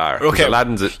Jafar. 'Cause Okay.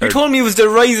 Aladdin's You told me it was the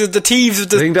Rise of the Thieves of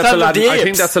the I think that's Planet of the Aladdin. Apes. I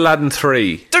think that's Aladdin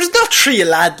 3. There's not 3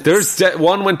 Aladdins. There's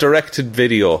one went directed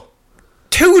video.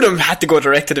 2 of them had to go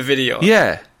direct to the video.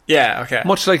 Yeah, Yeah, okay.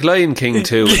 much like Lion King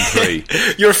 2 and 3.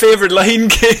 Your favourite Lion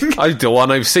King? The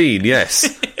one I've seen,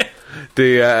 yes.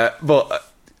 Yeah,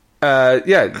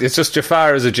 it's just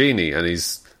Jafar as a genie, and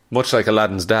he's much like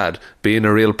Aladdin's dad, being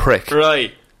a real prick.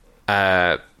 Right.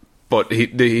 But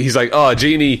he's like, a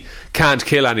genie can't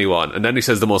kill anyone, and then he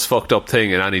says the most fucked up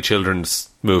thing in any children's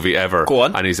movie ever. Go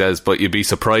on. And he says, but you'd be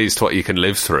surprised what you can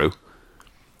live through.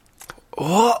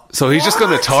 What? So he's just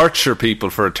going to torture people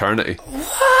for eternity.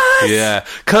 What? Yeah,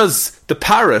 because the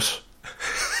parrot,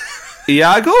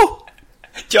 Iago,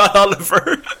 John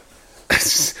Oliver.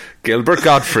 Gilbert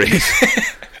Gottfried,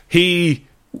 he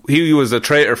was a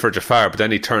traitor for Jafar, but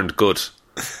then he turned good.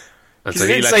 And He's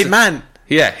an inside man.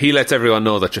 Yeah, he lets everyone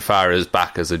know that Jafar is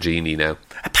back as a genie now.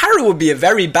 A parrot would be a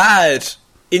very bad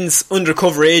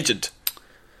undercover agent.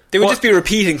 They would just be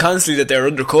repeating constantly that they're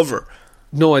undercover.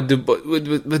 No, I do. But,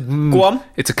 Go on.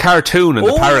 It's a cartoon, and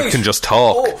the parrot can just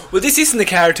talk. Oh, well, this isn't a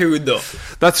cartoon, though.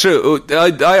 That's true.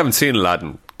 I haven't seen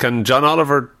Aladdin. Can John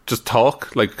Oliver just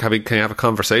talk? Like, can you have a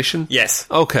conversation? Yes.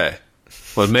 Okay.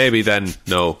 Well, maybe then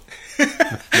no.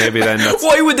 Maybe then that's...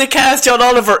 Why would they cast John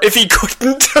Oliver if he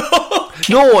couldn't talk?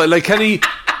 No, like, can he...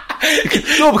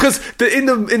 No, because in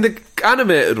the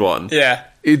animated one, Yeah.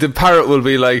 the parrot will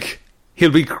be like,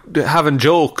 he'll be having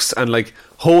jokes and like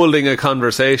holding a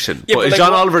conversation. Yeah, but but is like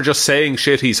John what- Oliver just saying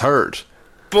shit he's heard?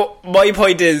 But my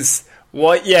point is,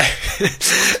 what? Yeah.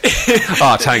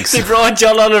 Oh, thanks. They brought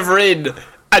John Oliver in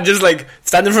and just like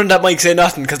stand in front of that mic, say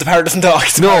nothing because the parrot doesn't talk.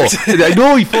 It's a No, parrot. I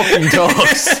know he fucking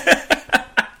talks.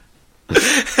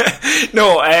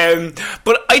 No,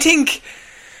 but I think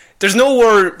there's no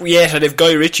word yet that if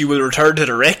Guy Ritchie will return to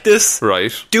direct this.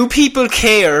 Right. Do people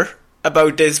care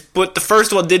about this? But the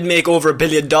first one did make over $1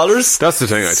 billion. That's the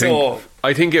thing,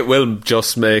 I think it will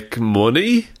just make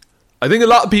money. I think a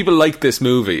lot of people like this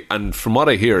movie, and from what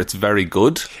I hear, it's very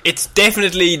good. It's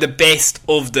definitely the best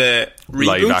of the reboots.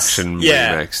 Live action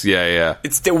remakes. Yeah.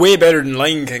 It's way better than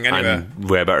Lion King anyway. And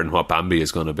way better than what Bambi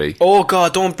is going to be. Oh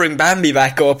god, don't bring Bambi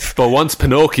back up. But once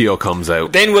Pinocchio comes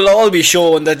out, Then we'll all be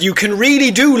shown that you can really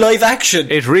do live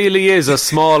action. it really is a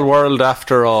small world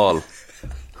after all.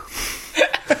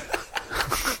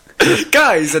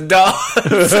 Guys and dolls.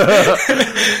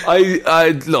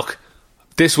 I look,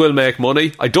 this will make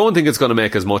money. I don't think it's going to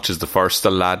make as much as the first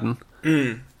Aladdin.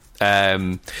 They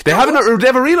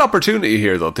have a real opportunity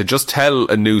here, though, to just tell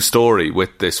a new story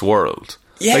with this world.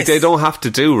 Yes. Like, they don't have to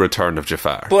do Return of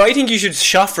Jafar. But I think you should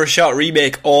shot for shot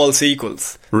remake all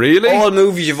sequels. Really? All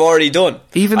movies you've already done.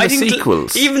 Even I the think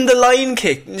sequels? even the Lion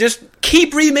King. Just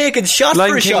keep remaking shot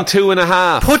Lion for King shot.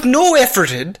 2.5. Put no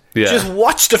effort in. Yeah. Just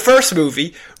watch the first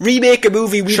movie. Remake a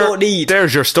movie we don't need.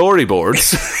 There's your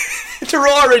storyboards. They're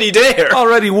already there.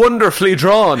 Already wonderfully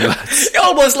drawn, lads.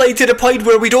 Almost like to the point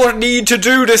where we don't need to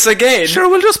do this again. Sure,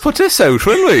 we'll just put this out,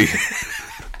 will we?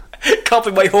 Copy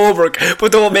my homework,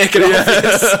 but don't make it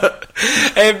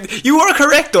obvious. You are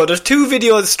correct though. There's two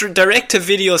videos,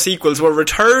 direct-to-video sequels were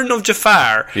Return of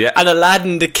Jafar and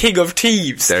Aladdin the King of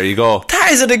Thieves. There you go. That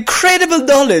is an incredible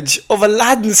knowledge of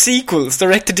Aladdin sequels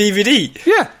direct-to-DVD.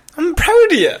 Yeah. I'm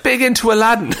proud of you. Big into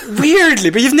Aladdin. Weirdly,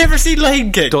 but you've never seen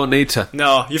Lion King. Don't need to.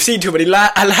 No, you've seen too many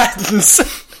Aladdins.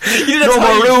 You didn't No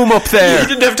have more time- room up there. You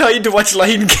didn't have time to watch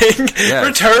Lion King. Yeah.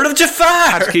 Return of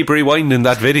Jafar. Keep rewinding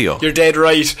that video. You're dead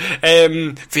right.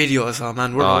 Videos, oh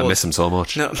man, we're I old. miss him so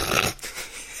much. No.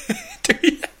 Do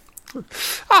you?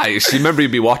 You remember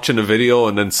you'd be watching a video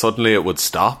and then suddenly it would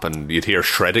stop and you'd hear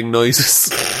shredding noises.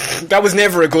 That was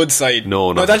never a good sign.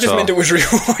 No, not that at just all. meant it was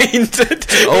rewinded.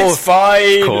 Oh, it's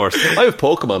fine. Of course. I have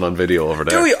Pokemon on video over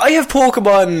there. Do we? I have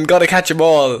Pokemon Gotta Catch 'Em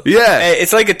All. Yeah.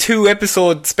 It's like a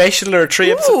 2-episode special or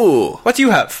 3 episode. Ooh. What do you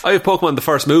have? I have Pokemon the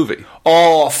first movie.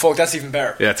 Oh, fuck, that's even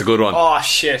better. Yeah, it's a good one. Oh,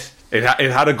 shit. It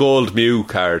had a gold Mew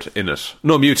card in it.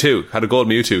 No, Mewtwo. Had a gold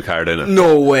Mewtwo card in it.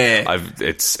 No way.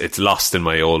 It's lost in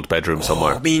my old bedroom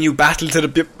somewhere. Oh, me and you battle to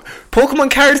the...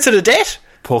 Pokemon cards to the death?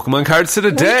 Pokemon cards to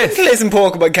the death. Listen,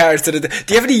 Pokemon cards to the death.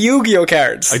 Do you have any Yu-Gi-Oh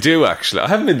cards? I do, actually. I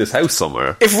have them in this house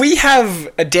somewhere. If we have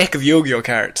a deck of Yu-Gi-Oh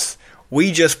cards,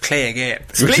 we just play a game.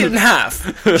 Split it in half.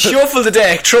 Shuffle the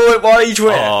deck. Throw it one each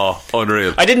way. Oh,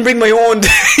 unreal. I didn't bring my own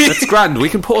deck. That's grand. We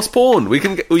can postpone.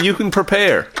 You can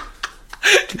prepare.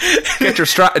 Get your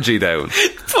strategy down.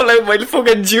 Pull out my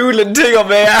fucking dueling thing on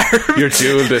my arm. Your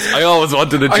dual disc. I always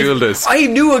wanted a dual disc. I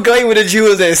knew a guy with a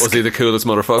dual disc. Was he the coolest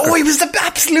motherfucker? Oh, he was the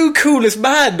absolute coolest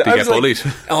man. Did he get bullied?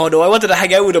 Oh no, I wanted to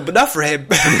hang out with him, but not for him.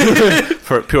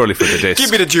 Purely for the disc. Give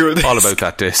me the dual disc. All about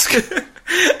that disc.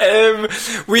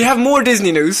 We have more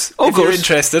Disney news. If you're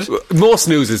interested, most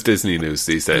news is Disney news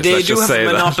these days. they Let's do just have say a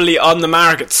that. monopoly on the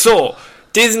market. So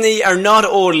Disney are not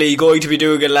only going to be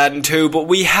doing Aladdin 2, but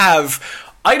we have.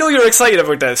 I know you're excited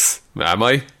about this. Am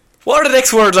I? What are the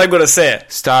next words I'm going to say?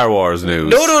 Star Wars news.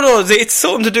 No. It's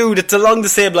something to do that's along the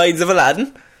same lines of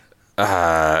Aladdin.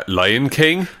 Lion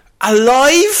King. A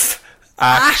live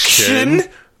action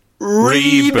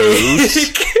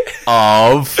remake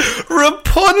of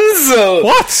Rapunzel.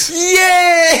 What?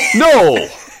 Yeah. No.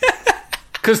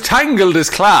 Because Tangled is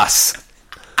class.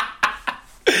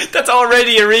 That's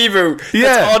already a reboot.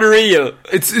 Yeah. That's unreal.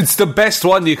 It's the best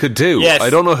one you could do. Yes. I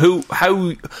don't know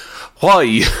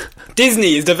why.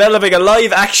 Disney is developing a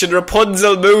live-action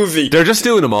Rapunzel movie They're just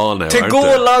doing them all now, to aren't go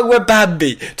they? along with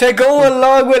Bambi, to go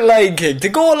along with Lion King, to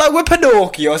go along with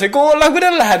Pinocchio, to go along with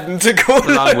Aladdin, to go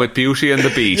along with Beauty and the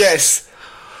Beast. Yes.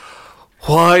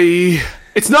 Why?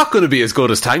 It's not going to be as good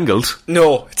as Tangled.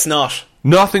 No, it's not.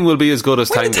 Nothing will be as good as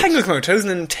When Tangled. did Tangled come out?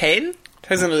 2010?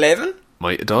 2011?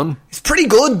 might have done. It's pretty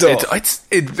good though.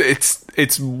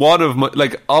 It's one of my,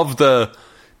 like, of the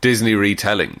Disney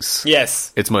retellings.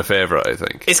 Yes. It's my favourite, I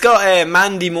think. It's got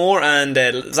Mandy Moore and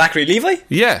Zachary Levi.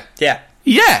 Yeah. Yeah.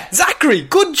 Yeah. Zachary,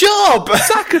 good job.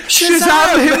 Zachary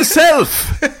Shazam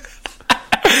himself.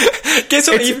 Guess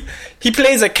what? He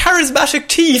plays a charismatic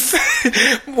thief.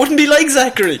 Wouldn't be like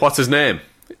Zachary. What's his name?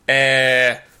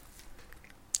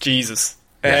 Jesus.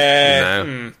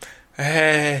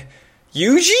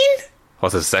 Eugene?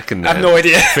 What's his second name? I have no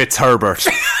idea. Fitzherbert.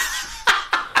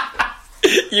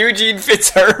 Eugene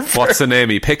Fitzherbert. What's the name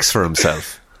he picks for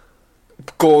himself?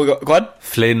 Go on.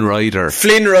 Flynn Rider.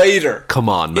 Flynn Rider. Come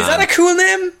on, man. Is that a cool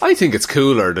name? I think it's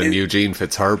cooler than Eugene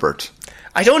Fitzherbert.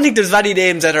 I don't think there's many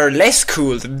names that are less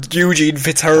cool than Eugene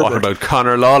Fitzherbert. What about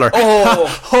Conor Lawler?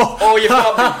 Oh, you've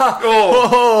got me.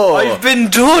 Oh, I've been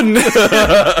done.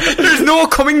 There's no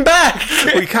coming back.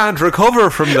 We can't recover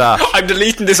from that. I'm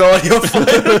deleting this audio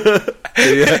file.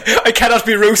 I cannot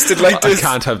be roasted like this. I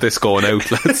can't have this going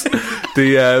out, lads.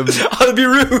 I'll be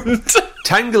ruined.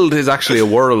 Tangled is actually a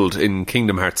world in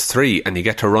Kingdom Hearts 3, and you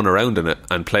get to run around in it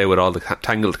and play with all the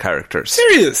Tangled characters.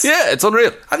 Serious? Yeah, it's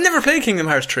unreal. I've never played Kingdom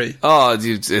Hearts 3. Oh,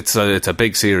 it's a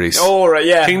big series. Oh, right,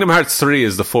 yeah. Kingdom Hearts 3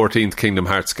 is the 14th Kingdom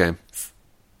Hearts game.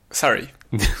 Sorry.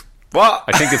 What?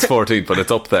 I think it's 14th, but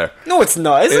it's up there. No, it's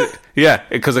not, is it? Yeah,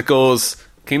 because it goes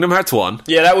Kingdom Hearts 1.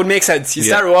 Yeah, that would make sense. You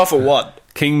start off with 1.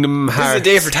 Kingdom Hearts... This is a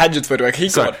day for tangents, by the way.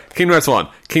 Keep going. Kingdom Hearts 1.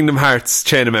 Kingdom Hearts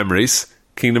Chain of Memories.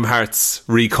 Kingdom Hearts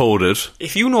Recoded.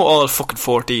 If you know all fucking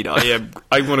 14, I'm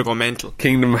going to go mental.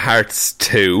 Kingdom Hearts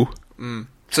 2.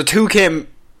 So 2 came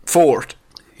fourth.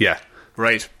 Yeah.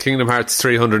 Right. Kingdom Hearts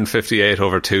 358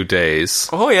 over 2 days.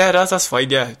 Oh yeah, that's fine,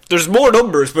 yeah. There's more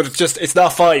numbers, but it's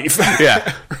not 5.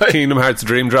 Yeah. Right. Kingdom Hearts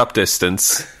Dream Drop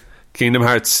Distance. Kingdom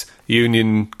Hearts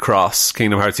Union Cross.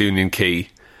 Kingdom Hearts Union Key.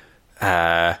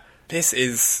 This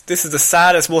is the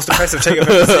saddest, most impressive thing I've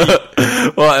ever seen.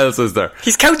 What else is there?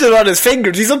 He's counted on his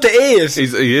fingers. He's up to 8.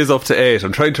 He is up to 8.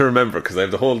 I'm trying to remember because I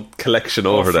have the whole collection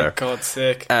over there. For God's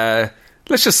sake.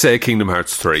 Let's just say Kingdom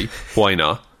Hearts 3. Why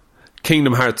not?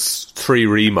 Kingdom Hearts 3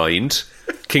 Remind.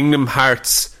 Kingdom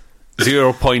Hearts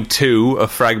 0.2 A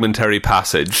Fragmentary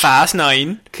Passage. Fast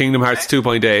 9. Kingdom Hearts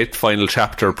 2.8 Final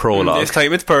Chapter Prologue. This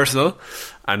time it's personal.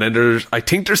 And then I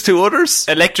think there's 2 others.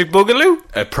 Electric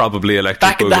Boogaloo? Probably Electric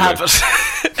Back Boogaloo. in the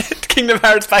habit. Kingdom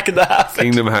Hearts Back in the habit.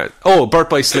 Kingdom Hearts. Oh, Birth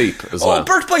by Sleep as well. Oh,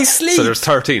 Birth by Sleep. So there's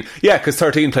 13. Yeah, because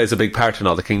 13 plays a big part in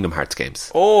all the Kingdom Hearts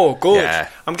games. Oh, good. Yeah.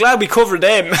 I'm glad we covered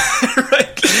them.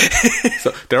 Right.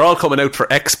 So they're all coming out for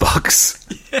Xbox.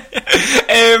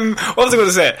 What was I going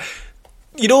to say?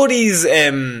 You know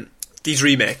these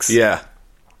remakes? Yeah.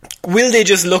 Will they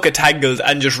just look at Tangled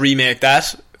and just remake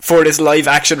that for this live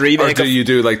action remake? Or do you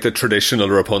do like the traditional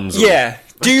Rapunzel? Yeah.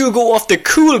 Do you go off the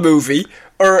cool movie,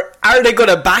 or are they going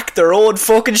to back their own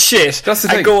fucking shit That's the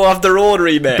and thing. go off their own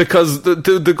remake? Because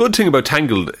the good thing about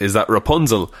Tangled is that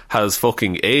Rapunzel has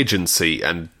fucking agency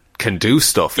and can do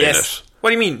stuff in it.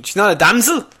 What do you mean? She's not a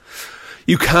damsel?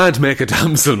 You can't make a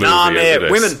damsel movie. Nah, out mate, of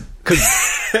this. women.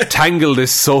 Because Tangled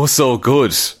is so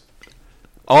good.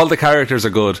 All the characters are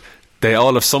good. They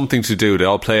all have something to do. They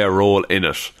all play a role in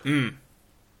it.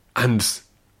 And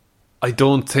I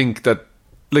don't think that,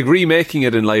 like, remaking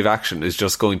it in live action is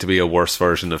just going to be a worse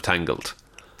version of Tangled.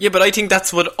 Yeah, but I think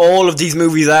that's what all of these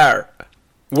movies are.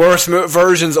 Worse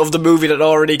versions of the movie that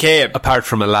already came. Apart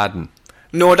from Aladdin.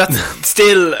 No, that's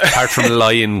still... Apart from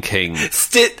Lion King.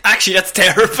 Actually, that's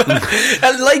terrible.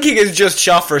 And Lion King is just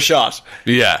shot for shot.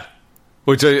 Yeah.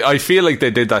 Which I feel like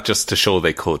they did that just to show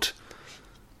they could.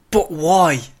 But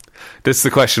why? This is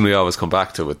the question we always come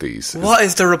back to with these. What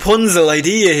is the Rapunzel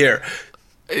idea here?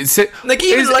 Is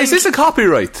this a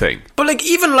copyright thing? But like,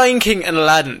 even Lion King and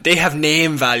Aladdin, they have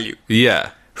name value.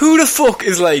 Yeah. Who the fuck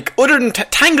is like, other than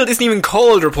Tangled isn't even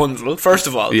called Rapunzel, first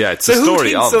of all. Yeah, it's a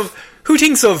story who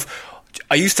thinks of,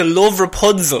 I used to love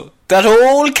Rapunzel. That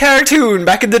old cartoon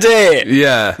back in the day.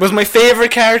 Yeah. Was my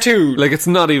favourite cartoon. Like, it's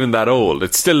not even that old.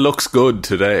 It still looks good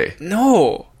today.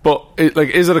 No. But,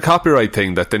 is it a copyright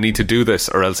thing that they need to do this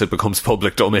or else it becomes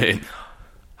public domain?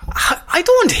 I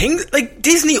don't think, like,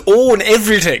 Disney own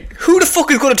everything. Who the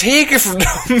fuck is going to take it from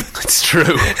them? It's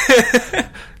true.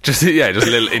 just a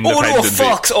little independent. Oh no,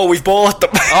 Fox. Oh, we've bought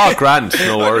them. Oh, grand.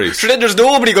 No worries. So then there's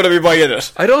nobody going to be buying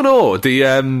it. I don't know. The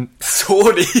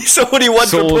Sony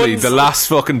wants Sony, Rapunzel. the last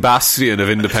fucking bastion of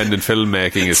independent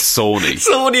filmmaking is Sony.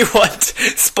 Sony want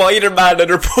Spider-Man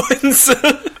and Rapunzel.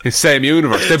 It's same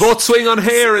universe. They both swing on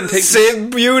hair and things.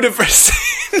 Same universe.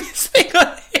 Swing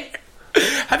on hair.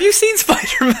 Have you seen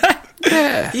Spider-Man?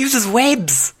 Yeah. He uses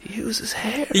webs. He uses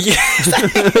hair. Yeah.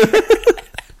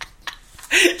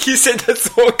 You said that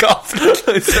so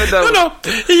confidently. I said that. No,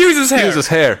 he uses hair. He uses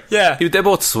hair. Yeah. They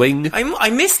both swing. I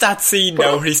missed that scene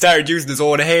now where he started using his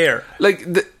own hair. Like,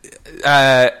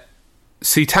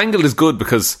 see, Tangled is good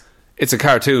because it's a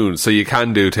cartoon, so you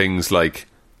can do things like,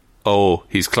 oh,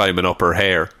 he's climbing up her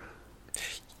hair.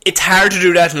 It's hard to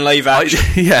do that in live action.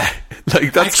 Yeah.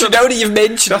 Like, that's Actually, now that you've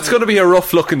mentioned that's going to be a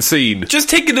rough looking scene. just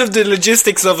thinking of the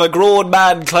logistics of a grown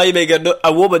man climbing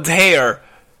a woman's hair.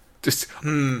 Just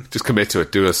commit to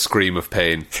it. Do a scream of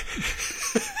pain.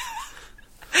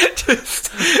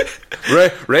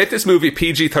 Rate this movie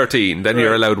PG-13, then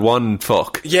you're allowed one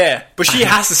fuck. Yeah, but she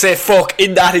has to say fuck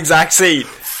in that exact scene.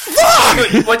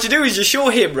 Fuck! What you do is you show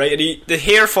him, right, and the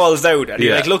hair falls down, and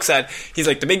he like looks at, he's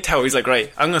like, the big tower, he's like,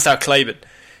 right, I'm gonna start climbing.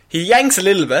 He yanks a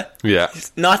little bit. Yeah.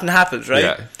 Nothing happens, right?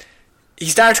 Yeah. He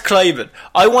starts climbing.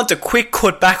 I want a quick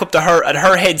cut back up to her, and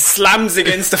her head slams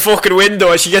against the fucking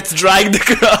window as she gets dragged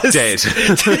across. Dead.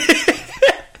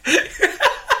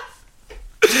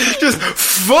 Just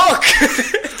fuck!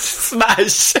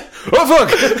 Smash! Oh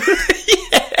fuck!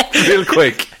 Yeah. Real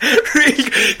quick.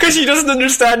 Because she doesn't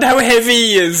understand how heavy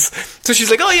he is. So she's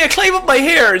like, oh yeah, climb up my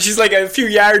hair. And she's like a few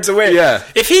yards away. Yeah.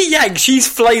 If he yanks, she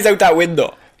flies out that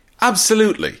window.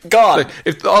 Absolutely. God. Like,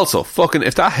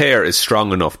 if that hair is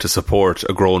strong enough to support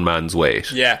a grown man's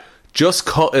weight, Yeah. just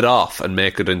cut it off and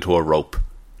make it into a rope.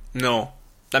 No.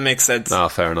 That makes sense. Ah,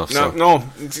 fair enough. No.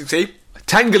 See?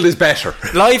 Tangled is better.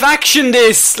 Live action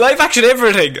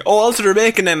everything. Oh, also they're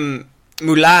making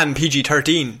Mulan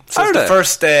PG-13. So Are it's the they?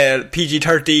 first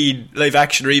PG-13 live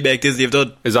action remake Disney have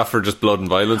done. Is that for just blood and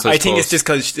violence? I think it's just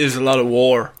because there's a lot of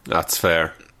war. That's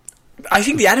fair. I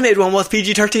think the animated one was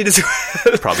PG-13 as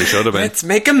well. Probably should have been. Let's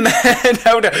make a man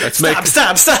out of...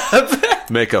 Stab.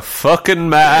 Make a fucking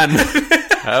man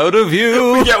out of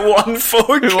you. We get one fuck.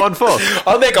 One fuck.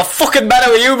 I'll make a fucking man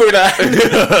out of you,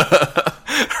 Mulan.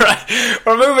 Right,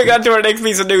 we're moving on to our next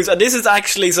piece of news, and this is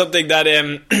actually something that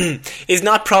is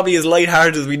not probably as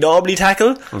lighthearted as we normally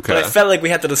tackle, but I felt like we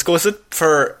had to discuss it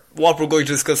for what we're going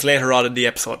to discuss later on in the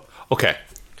episode. Okay.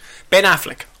 Ben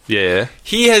Affleck. Yeah.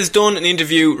 He has done an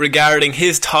interview regarding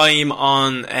his time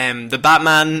on the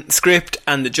Batman script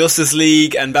and the Justice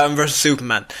League and Batman vs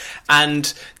Superman.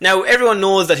 And now everyone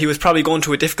knows that he was probably going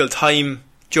through a difficult time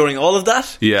during all of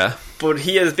that. Yeah. But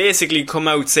he has basically come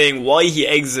out saying why he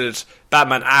exited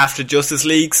Batman after Justice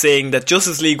League, saying that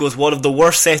Justice League was one of the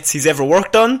worst sets he's ever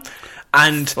worked on,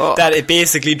 and that it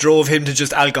basically drove him to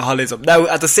just alcoholism. Now,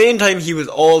 at the same time, he was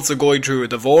also going through a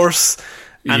divorce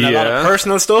and a lot of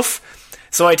personal stuff.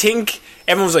 So I think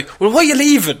everyone was like, well, why are you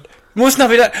leaving? Must not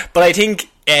be that. But I think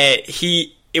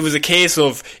it was a case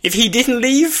of, if he didn't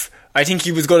leave, I think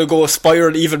he was going to go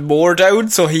spiral even more down.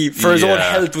 So he, for his own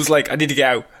health, was like, I need to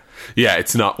get out. Yeah,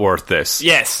 it's not worth this.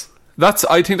 Yes.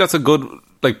 I think that's a good,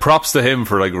 like, props to him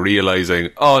for, like, realising,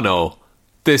 oh no,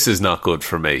 this is not good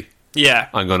for me. Yeah.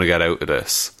 I'm going to get out of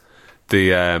this.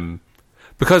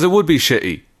 Because it would be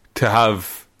shitty to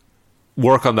have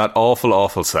work on that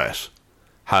awful set,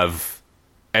 have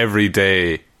every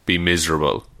day be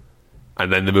miserable,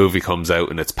 and then the movie comes out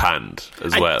and it's panned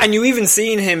as well. And you even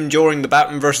seen him during the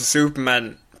Batman vs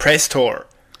Superman press tour.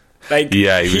 Like,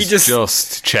 yeah, he was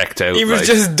just checked out. He was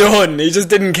just done. He just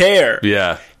didn't care.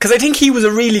 Yeah. Because I think he was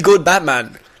a really good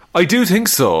Batman. I do think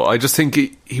so. I just think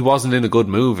he wasn't in a good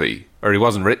movie, or he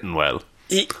wasn't written well.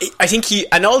 I think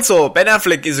and also Ben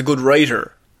Affleck is a good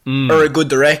writer or a good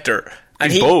director,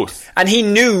 and He's both. And he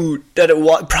knew that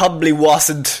it probably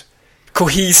wasn't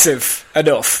cohesive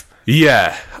enough.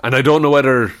 Yeah, and I don't know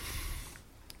whether,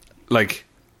 like,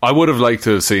 I would have liked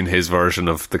to have seen his version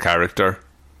of the character.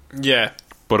 Yeah.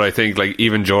 But I think, like,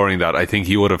 even during that, I think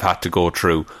he would have had to go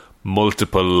through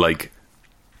multiple, like,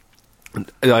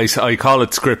 I call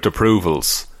it script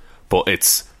approvals, but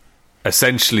it's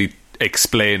essentially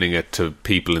explaining it to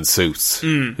people in suits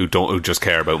who just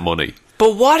care about money.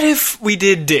 But what if we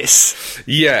did this?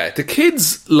 Yeah, the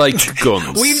kids like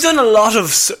guns. We've done a lot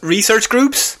of research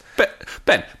groups.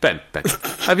 Ben,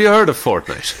 have you heard of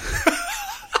Fortnite?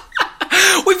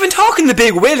 We've been talking to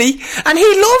Big Willie, and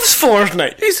he loves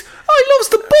Fortnite. I loves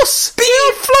the bus.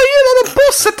 He'll fly in on a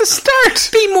bus at the start.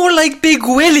 Be more like Big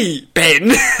Willie,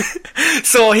 Ben.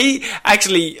 So he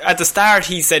actually, at the start,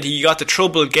 he said he got the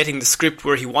trouble getting the script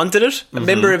where he wanted it.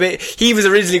 Remember, he was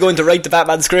originally going to write the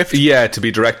Batman script. Yeah, to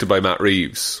be directed by Matt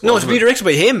Reeves. No, to be directed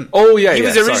by him. Oh, yeah, He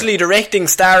was originally directing,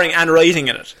 starring, and writing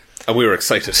in it. And we were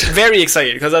excited. Very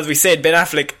excited, because as we said, Ben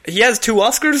Affleck, he has 2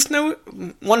 Oscars now.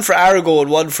 One for Argo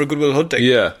and one for Good Will Hunting.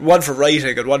 Yeah. One for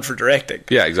writing and one for directing.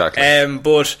 Yeah, exactly.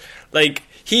 But, like,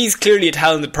 he's clearly a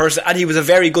talented person, and he was a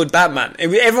very good Batman.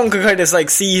 Everyone could kind of, like,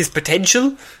 see his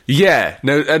potential. Yeah.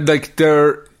 Now, like,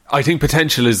 I think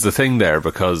potential is the thing there,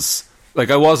 because like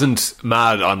I wasn't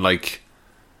mad on like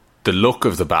the look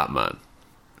of the Batman,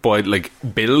 but like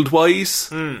build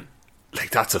wise, like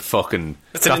that's a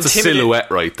silhouette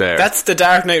right there. That's the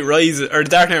Dark Knight Rises or the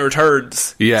Dark Knight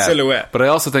Returns silhouette. But I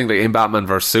also think that in Batman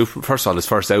vs Superman, first of all, his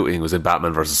first outing was in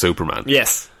Batman vs Superman.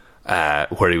 Yes,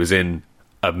 where he was in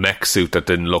a mech suit that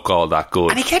didn't look all that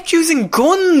good, and he kept using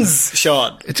guns.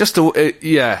 Sean, it just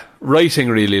writing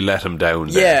really let him down.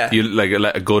 Yeah, you like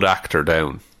let a good actor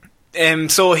down.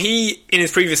 So he, in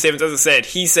his previous statements, as I said,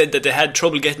 he said that they had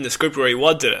trouble getting the script where he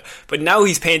wanted it, but now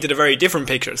he's painted a very different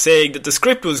picture, saying that the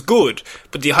script was good,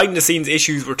 but the behind-the-scenes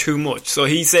issues were too much. So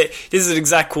he said, this is an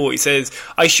exact quote, he says,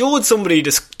 "I showed somebody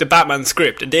the Batman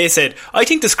script, and they said, I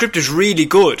think the script is really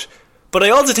good, but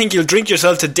I also think you'll drink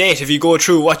yourself to death if you go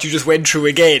through what you just went through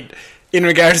again, in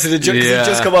regards to the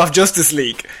just come off Justice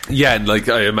League." Yeah, and like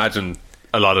I imagine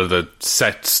a lot of the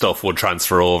set stuff would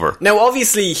transfer over. Now,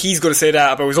 obviously, he's going to say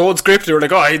that about his old script. They were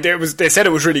like, they said it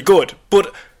was really good.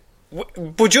 But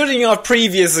judging off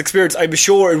previous experience, I'm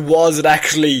sure it was an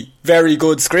actually very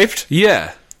good script.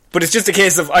 Yeah. But it's just a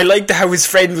case of, I liked how his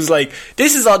friend was like,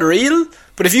 this is unreal,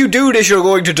 but if you do this, you're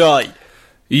going to die.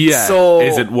 Yeah. So,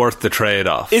 is it worth the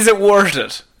trade-off? Is it worth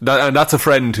it? And that's a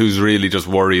friend who's really just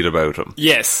worried about him.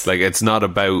 Yes. Like, it's not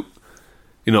about...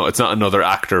 it's not another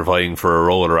actor vying for a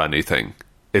role or anything.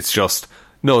 It's just,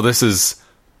 no, this is,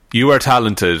 you are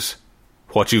talented,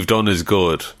 what you've done is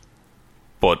good,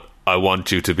 but I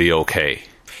want you to be okay.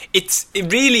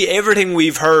 Really, everything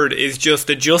we've heard is just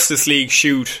the Justice League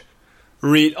shoot,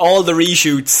 all the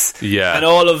reshoots, and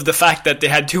all of the fact that they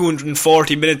had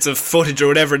 240 minutes of footage or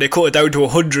whatever, they cut it down to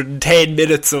 110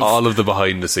 minutes of... all of the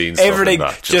behind the scenes everything,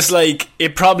 stuff. Everything, just like,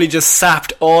 it probably just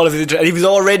sapped all of his... And he was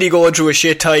already going through a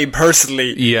shit time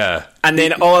personally. Yeah. And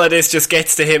then all of this just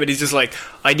gets to him and he's just like,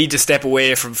 I need to step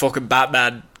away from fucking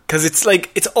Batman. Because it's like,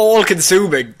 it's all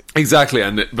consuming. Exactly,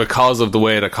 and because of the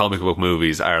way that comic book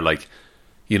movies are like,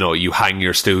 you hang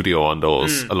your studio on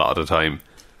those a lot of the time.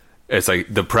 It's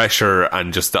like the pressure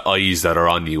and just the eyes that are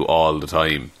on you all the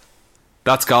time.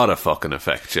 That's gotta fucking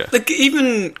affect you. Like,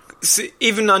 even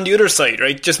on the other side,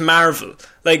 right? Just Marvel.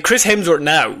 Like, Chris Hemsworth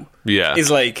now is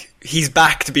like, he's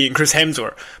back to being Chris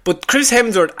Hemsworth. But Chris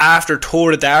Hemsworth, after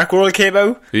Thor: The Dark World came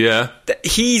out,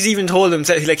 he's even told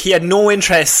himself, like, he had no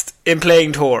interest in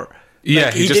playing Thor. Yeah,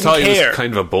 like, he just thought he was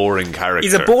kind of a boring character.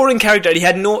 He's a boring character.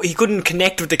 He couldn't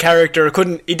connect with the character.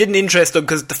 He didn't interest him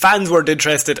because the fans weren't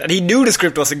interested, and he knew the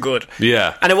script wasn't good.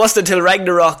 Yeah, and it wasn't until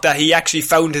Ragnarok that he actually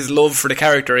found his love for the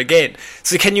character again.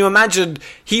 So can you imagine?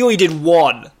 He only did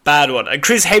one bad one, and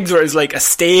Chris Hemsworth is like a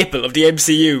staple of the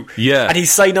MCU. Yeah, and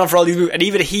he's signed on for all these movies, and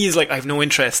even he's like, I have no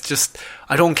interest. Just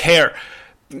I don't care.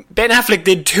 Ben Affleck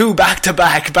did 2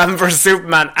 back-to-back, Batman vs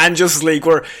Superman and Justice League,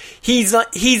 where he's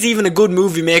even a good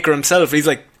movie maker himself. He's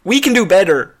like, we can do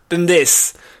better than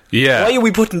this. Yeah. Why are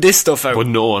we putting this stuff out? But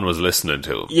no one was listening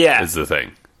to him. Yeah. Is the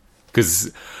thing.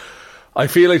 Because I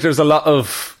feel like there's a lot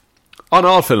of... On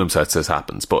all film sets this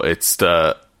happens, but it's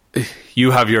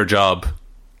you have your job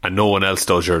and no one else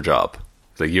does your job.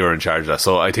 It's like you're in charge of that.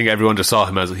 So I think everyone just saw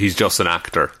him as he's just an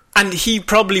actor. And he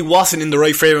probably wasn't in the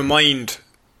right frame of mind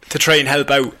to try and help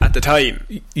out at the time.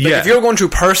 Like, if you're going through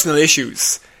personal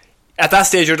issues, at that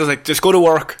stage you're just like, just go to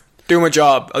work, do my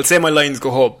job, I'll say my lines,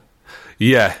 go home.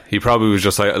 Yeah, he probably was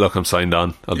just like, look, I'm signed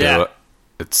on, I'll do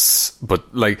it.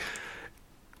 But like,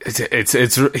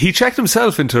 it's he checked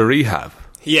himself into a rehab.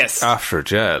 Yes. After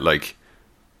it, yeah. Like,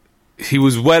 he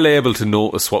was well able to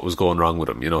notice what was going wrong with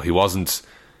him. He wasn't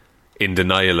in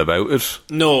denial about it.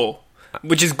 No,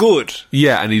 which is good.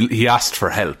 Yeah, and he asked for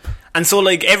help. And so,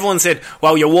 like, everyone said,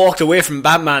 wow, you walked away from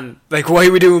Batman. Like, why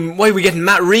are we getting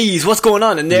Matt Reeves? What's going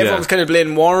on? And everyone's kind of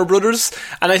blaming Warner Brothers.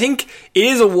 And I think it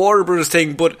is a Warner Brothers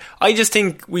thing, but I just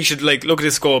think we should, like, look at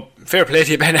this and go, fair play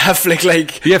to you, Ben Affleck.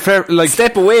 Like, yeah, fair, like,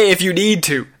 step away if you need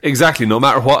to. Exactly, no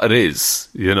matter what it is.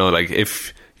 Like,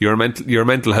 if your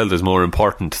mental health is more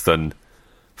important than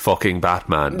fucking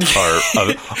Batman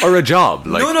or a job.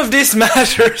 Like, none of this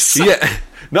matters. Yeah.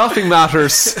 Nothing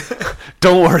matters.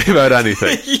 Don't worry about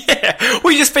anything. Yeah,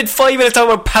 we just spent 5 minutes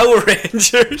talking about Power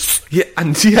Rangers. Yeah,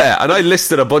 and I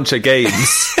listed a bunch of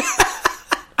games.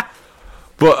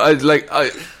 But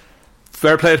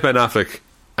fair play to Ben Affleck,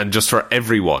 and just for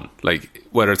everyone, like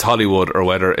whether it's Hollywood or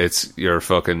whether it's your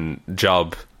fucking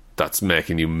job that's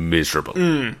making you miserable.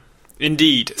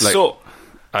 Indeed. Like, so,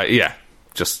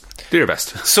 just do your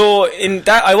best. So in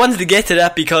that, I wanted to get to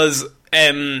that because.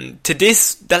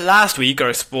 That last week, or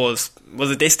I suppose,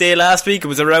 was it this day last week? It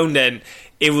was around then.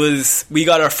 We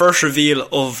got our first reveal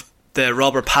of the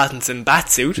Robert Pattinson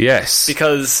Batsuit. Yes.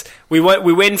 Because we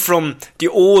went from the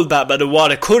old Batman to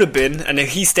what it could have been, and then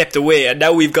he stepped away, and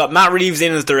now we've got Matt Reeves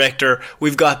in as director.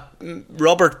 We've got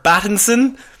Robert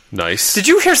Pattinson. Nice. Did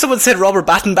you hear someone said Robert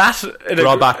Battenbat?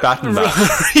 Battenbat.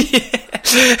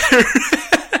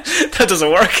 That doesn't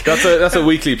work. That's a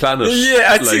Weekly Planet.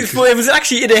 Yeah, it was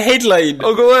actually in a headline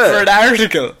go ahead. for an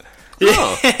article.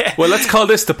 Oh. Well, let's call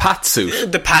this the Pat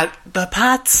suit. The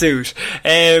Pat suit.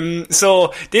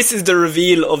 So this is the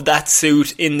reveal of that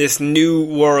suit in this new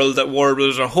world that Warner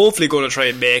Bros. Are hopefully going to try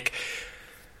and make.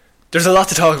 There's a lot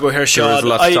to talk about here, Sean. There is a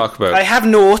lot to talk about. I have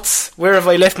notes. Where have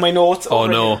I left my notes? Oh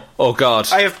no! Here. Oh God!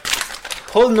 I have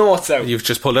pulled notes out. You've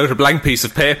just pulled out a blank piece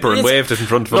of paper and waved it in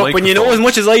front of a microphone. When you know as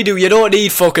much as I do, you don't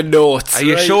need fucking notes. Are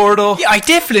you sure though? Yeah, I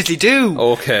definitely do.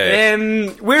 Okay.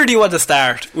 Where do you want to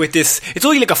start with this? It's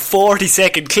only like a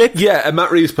 40-second clip. Yeah, and Matt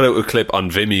Reeves put out a clip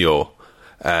on Vimeo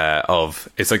of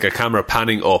it's like a camera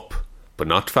panning up, but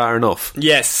not far enough.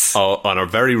 Yes. On a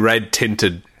very red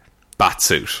tinted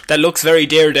Batsuit. That looks very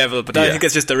Daredevil, but I think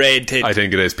it's just the red tint. I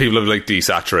think it is. People have like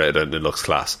desaturated it and it looks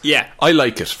class. Yeah. I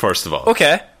like it, first of all.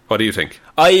 Okay. What do you think?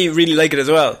 I really like it as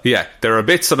well. Yeah, there are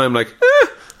bits that I'm like,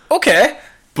 okay.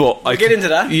 But we'll get into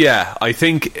that. Yeah, I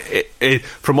think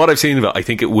from what I've seen of it, I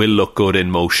think it will look good in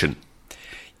motion.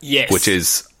 Yes. Which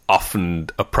is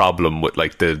often a problem with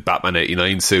like the Batman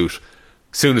 89 suit.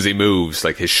 As soon as he moves,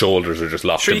 like his shoulders are just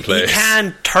locked in place. He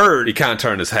can't turn. He can't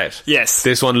turn his head. Yes.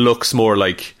 This one looks more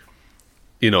like,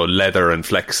 leather and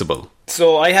flexible.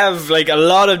 So I have like a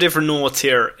lot of different notes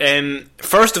here.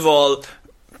 First of all,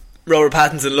 Robert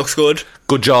Pattinson looks good.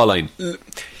 Good jawline.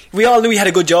 We all knew he had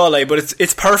a good jawline, but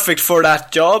it's perfect for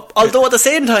that job. Although at the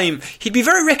same time, he'd be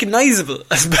very recognisable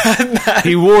as Batman.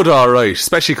 He would, alright,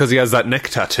 especially because he has that neck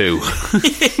tattoo.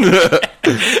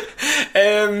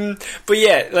 But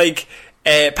yeah, like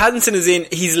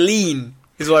Pattinson he's lean,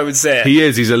 is what I would say. He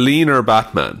is. He's a leaner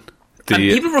Batman. And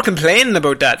people were complaining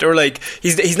about that. They were like,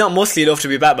 he's not muscly enough to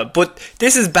be Batman. But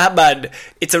this is Batman.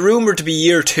 It's a rumour to be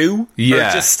year 2. Yeah.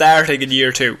 Or just starting in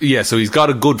year 2. Yeah, so he's got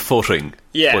a good footing.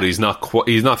 Yeah. But he's not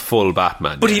full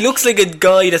Batman. But he looks like a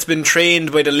guy that's been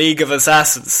trained by the League of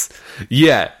Assassins.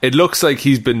 Yeah, it looks like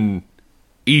he's been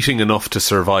eating enough to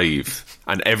survive.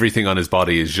 And everything on his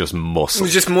body is just muscle.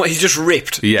 He's just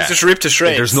ripped. Yeah. He's just ripped to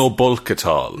shreds. There's no bulk at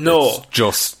all. No. It's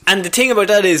just... And the thing about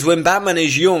that is, when Batman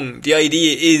is young, the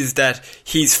idea is that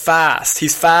he's fast.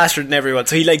 He's faster than everyone.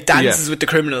 So he dances with the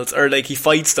criminals, or he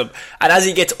fights them. And as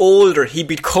he gets older, he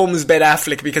becomes Ben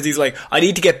Affleck, because he's like, I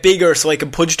need to get bigger so I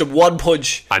can punch them one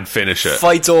punch. And finish it.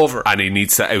 Fight's over. And he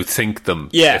needs to outthink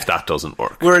them if that doesn't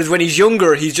work. Whereas when he's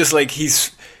younger, he's just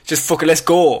just fucking let's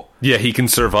go. Yeah, he can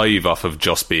survive off of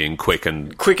just being quick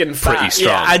and pretty fast.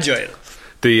 strong. Yeah,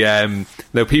 agile.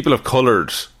 Now people have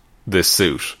coloured this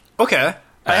suit. Okay.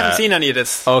 I haven't seen any of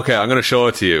this. Okay, I'm going to show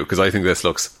it to you because I think this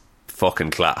looks fucking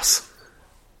class.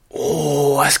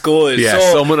 Oh, that's good. Yeah,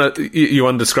 so someone you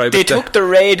want to describe it? They took the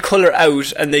red colour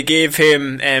out and they gave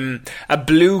him a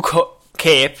blue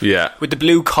cape with the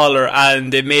blue collar,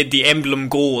 and they made the emblem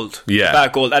gold. Yeah.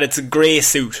 Bat gold, and it's a grey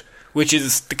suit, which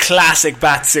is the classic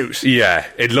bat suit. Yeah,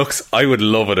 it looks... I would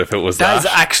love it if it was that. That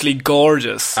is actually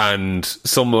gorgeous. And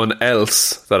someone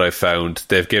else that I found,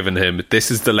 they've given him, this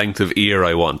is the length of ear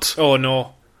I want. Oh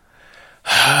no.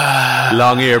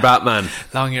 Long ear Batman.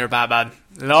 Long ear Batman.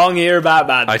 Long ear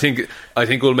Batman. I think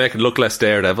we'll make it look less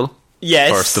Daredevil.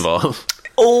 Yes. First of all.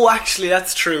 Oh, actually,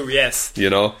 that's true, yes.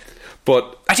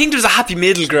 But I think there's a happy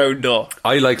middle ground, though.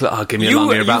 I give me a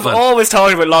long-eared Batman. You've always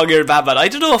talked about long-eared Batman. I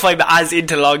don't know if I'm as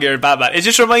into long-eared Batman. It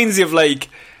just reminds me of,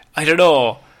 I don't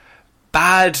know,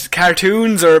 bad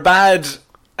cartoons or bad...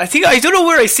 I don't know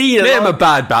where I see it. Name a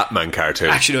bad Batman cartoon.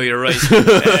 Actually, no, you're right.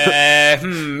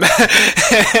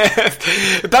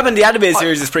 Batman the Animated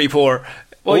Series is pretty poor.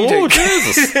 What do you think?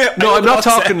 Jesus. No, I'm not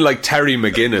talking Terry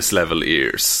McGinnis level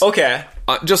ears. Okay.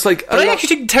 Just But I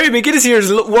actually think Terry McGinnis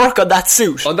ears work on that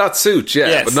suit. On that suit, yeah.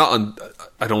 Yes. But not on...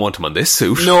 I don't want him on this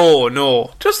suit.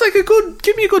 No. Just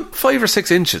give me a good 5 or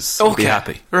 6 inches. Okay. I'll be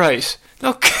happy. Right.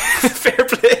 Look, fair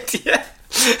play to you.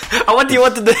 What do you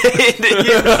want in the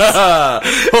ears?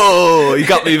 Oh, you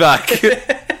got me back.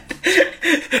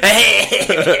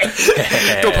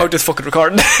 Don't pout this fucking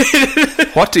recording.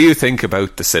 What do you think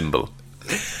about the symbol?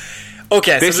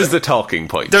 Okay, this is the talking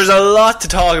point. There's a lot to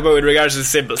talk about in regards to the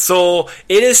symbol. So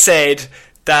it is said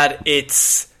that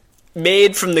it's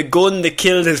made from the gun that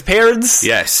killed his parents.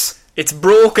 Yes. It's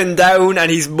broken down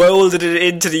and he's moulded it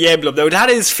into the emblem. Now that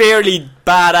is fairly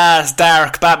badass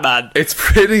dark Batman. It's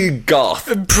pretty goth.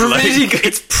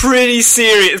 It's pretty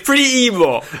serious. It's pretty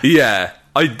emo. Yeah.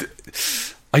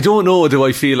 I don't know. Do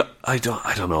I feel... I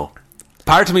don't know.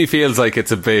 Part of me feels like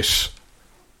it's a bit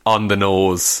on the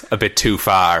nose, a bit too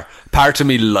far. Part of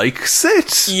me likes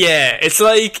it. Yeah, it's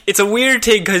like, it's a weird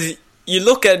thing because you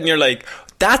look at it and you're like,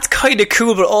 that's kind of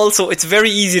cool, but also it's very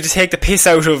easy to take the piss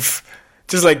out of.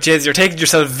 Just like, Jez, you're taking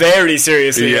yourself very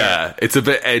seriously. Yeah, it's a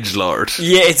bit edgelord.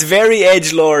 Yeah, it's very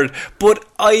edgelord, but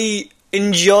I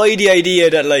enjoy the idea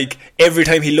that, like, every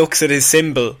time he looks at his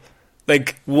symbol,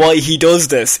 like, why he does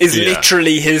this is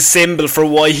literally his symbol for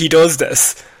why he does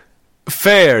this.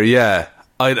 Fair, yeah.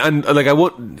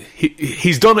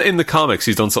 He's done it in the comics.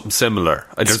 He's done something similar.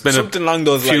 There's been something along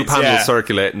those few lines, panels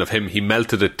circulating of him. He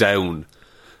melted it down,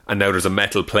 and now there's a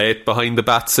metal plate behind the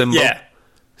bat symbol. Yeah.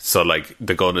 So, like,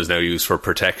 the gun is now used for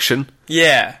protection.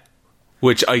 Yeah.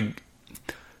 Which I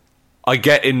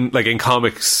get in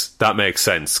comics, that makes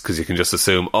sense, because you can just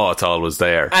assume, oh, it's always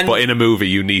there. But in a movie,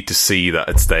 you need to see that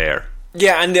it's there.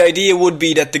 Yeah, and the idea would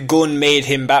be that the gun made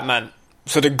him Batman.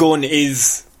 So the gun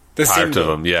is the part symbol. of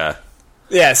him, yeah.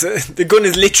 Yeah, so the gun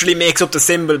literally makes up the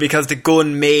symbol because the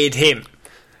gun made him.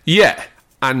 Yeah,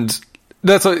 and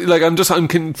that's like, I'm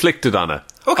conflicted on it.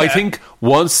 Okay. I think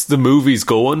once the movie's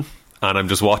going and I'm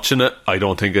just watching it, I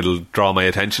don't think it'll draw my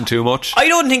attention too much. I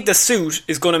don't think the suit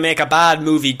is going to make a bad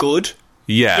movie good.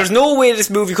 Yeah. There's no way this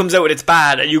movie comes out and it's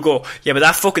bad and you go, yeah, but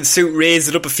that fucking suit raised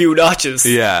it up a few notches.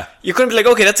 Yeah. You're going to be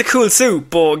like, okay, that's a cool suit,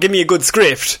 but give me a good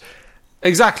script.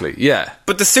 Exactly, yeah.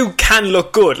 But the suit can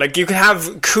look good. Like, you can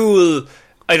have cool,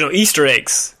 I don't know, Easter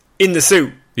eggs in the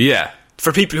suit. Yeah.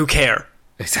 For people who care.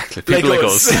 Exactly. People like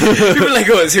us. People like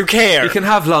us who care. You can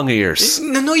have long ears.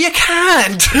 No, you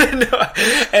can't.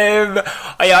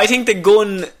 I think the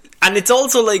gun, and it's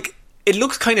also like, it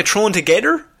looks kind of thrown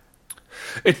together.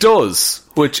 It does,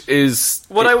 which is...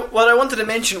 What I wanted to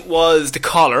mention was the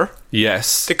collar.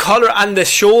 Yes. The collar and the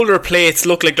shoulder plates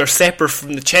look like they're separate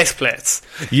from the chest plates.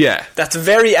 Yeah. That's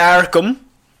very Arkham.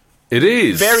 It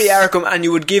is. Very Arkham, and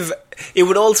it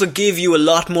would also give you a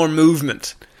lot more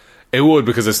movement. It would,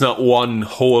 because it's not one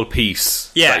whole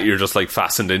piece that you're just like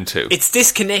fastened into. It's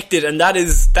disconnected, and that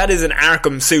is an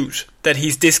Arkham suit that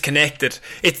he's disconnected.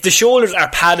 It's the shoulders are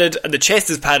padded and the chest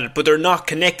is padded, but they're not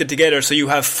connected together, so you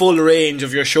have full range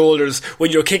of your shoulders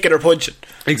when you're kicking or punching.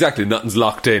 Exactly, nothing's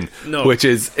locked in. No. Which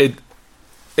is it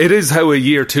is how a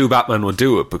year 2 Batman would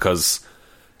do it, because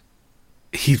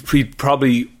he's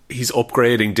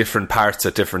upgrading different parts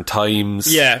at different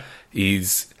times. Yeah.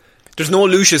 There's no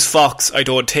Lucius Fox, I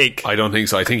don't think. I don't think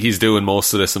so. I think he's doing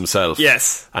most of this himself.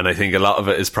 Yes. And I think a lot of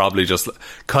it is probably just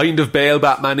kind of Bale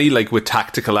Batman-y, like with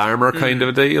tactical armour kind of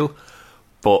a deal.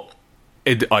 But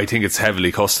I think it's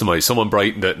heavily customised. Someone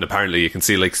brightened it, and apparently you can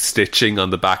see like stitching on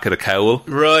the back of the cowl.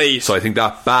 Right. So I think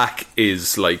that back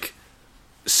is like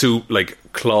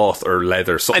cloth or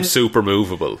leather, something super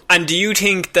movable. And do you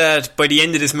think that by the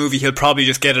end of this movie he'll probably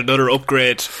just get another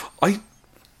upgrade?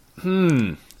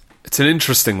 It's an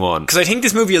interesting one. Because I think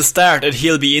this movie will start and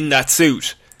he'll be in that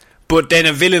suit, but then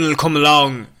a villain will come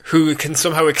along who can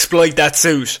somehow exploit that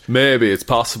suit. Maybe, it's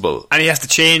possible. And he has to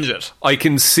change it. I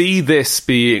can see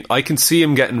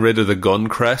him getting rid of the gun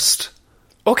crest.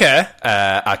 Okay.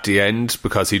 At the end,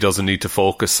 because he doesn't need to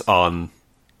focus on,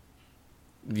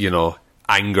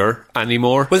 anger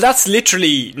anymore. Well, that's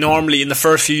literally normally in the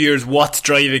first few years what's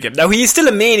driving him. Now, he's still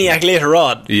a maniac later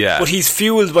on, but he's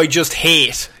fueled by just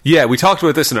hate. Yeah, we talked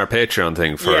about this in our Patreon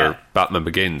thing for Batman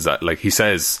Begins, that like he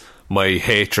says, my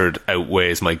hatred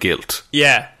outweighs my guilt.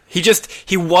 Yeah.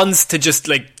 He wants to just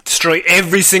like destroy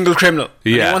every single criminal.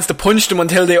 Yeah. And he wants to punch them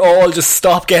until they all just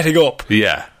stop getting up.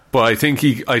 Yeah. But I think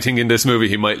in this movie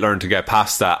he might learn to get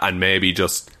past that and maybe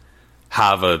just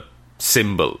have a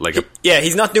symbol,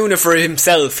 he's not doing it for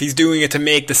himself, he's doing it to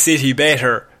make the city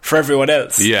better for everyone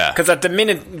else. Because at the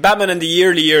minute Batman in the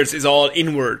early years is all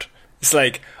inward. It's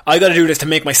like, I gotta do this to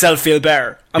make myself feel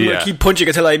better. I'm gonna keep punching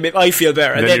until I feel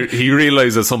better. And then he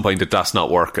realises at some point that that's not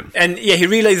working, and he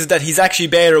realises that he's actually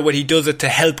better when he does it to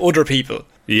help other people,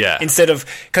 instead of,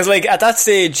 because like at that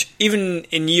stage, even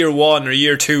in year 1 or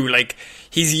year 2, like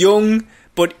he's young,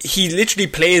 but he literally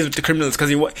plays with the criminals because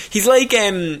he's like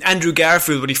Andrew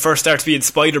Garfield when he first starts being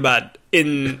Spider-Man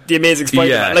in The Amazing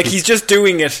Spider-Man. Like he's just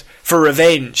doing it for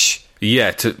revenge.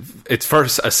 Yeah, it's for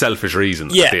a selfish reason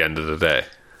at the end of the day.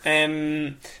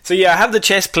 So I have the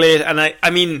chest plate, and I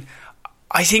mean,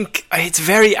 I think it's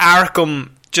very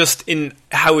Arkham just in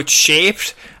how it's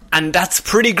shaped. And that's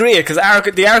pretty great, because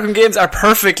the Arkham games are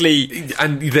perfectly...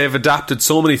 And they've adapted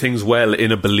so many things well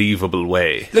in a believable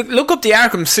way. Look up the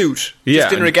Arkham suit,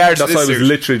 just in regards to this suit. That's what I was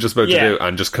literally just about to do,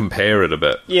 and just compare it a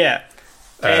bit. Yeah.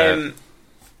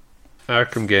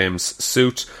 Arkham games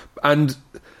suit. And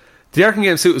the Arkham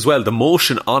game suit as well, the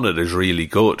motion on it is really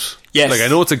good. Yes. Like, I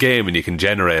know it's a game and you can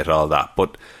generate all that,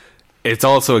 but it's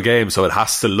also a game, so it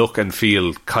has to look and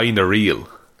feel kind of real.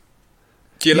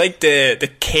 Do you like the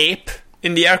cape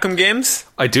in the Arkham games?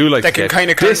 I do like That the can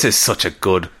cape. kinda This is such a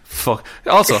good fuck.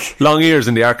 Also, long ears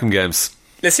in the Arkham games.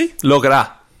 Let's see. Look at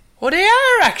that. Oh, they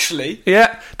are actually.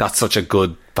 Yeah, that's such a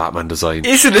good Batman design.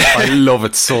 Isn't it? I love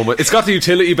it so much. It's got the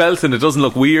utility belt and it doesn't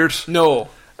look weird. No.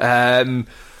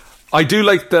 I do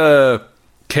like the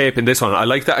cape in this one. I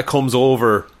like that it comes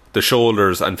over the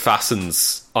shoulders and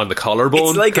fastens on the collarbone.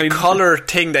 It's like a kind of. collar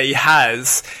thing that he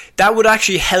has. That would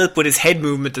actually help with his head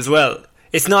movement as well.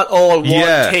 It's not all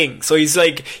one thing. So he's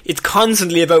like, it's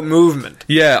constantly about movement.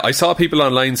 Yeah, I saw people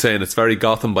online saying it's very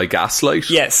Gotham by Gaslight.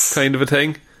 Yes. Kind of a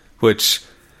thing. Which,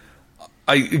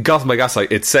 Gotham by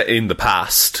Gaslight, it's set in the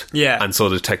past. Yeah. And so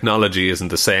the technology isn't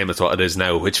the same as what it is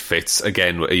now, which fits,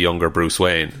 again, with a younger Bruce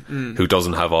Wayne, who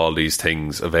doesn't have all these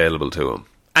things available to him.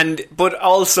 But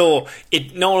also,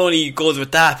 it not only goes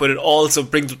with that, but it also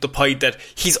brings up the point that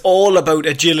he's all about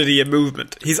agility and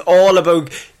movement. He's all about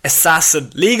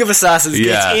League of Assassins,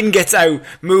 gets in, gets out,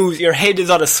 moves, your head is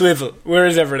on a swivel. Where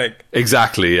is everything?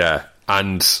 Exactly, yeah.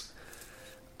 And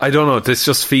I don't know, this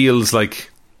just feels like...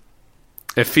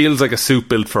 It feels like a suit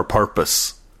built for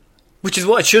purpose. Which is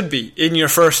what it should be in your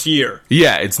first year.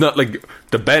 Yeah, it's not like...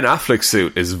 The Ben Affleck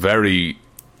suit is very...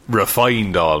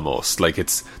 refined almost, like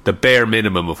it's the bare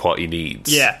minimum of what he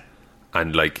needs. Yeah,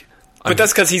 and like, but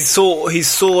that's because he's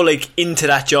so like into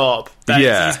that job that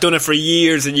he's done it for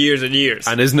years and years and years.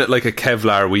 And isn't it like a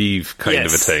Kevlar weave kind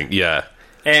of a thing? Yeah.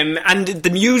 And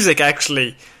the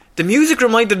music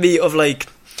reminded me of like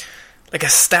a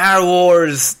Star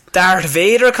Wars Darth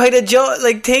Vader kind of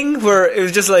like thing, where it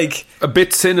was just like a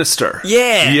bit sinister.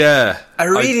 Yeah. I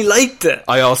really liked it.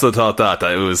 I also thought that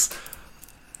it was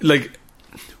like,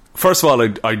 first of all,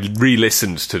 I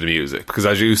re-listened to the music, because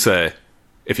as you say,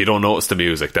 if you don't notice the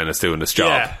music, then it's doing its job.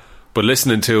 Yeah. But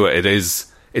listening to it,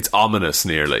 it's ominous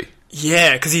nearly.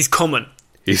 Yeah, because he's coming.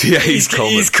 He's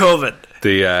coming. He's coming.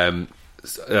 The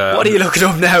what are you looking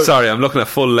up now? Sorry, I'm looking at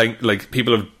full length. Like,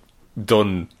 people have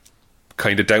done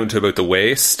kind of down to about the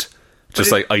waist,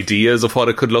 just like ideas of what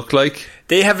it could look like.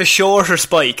 They have a shorter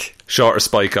spike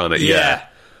on it. Yeah.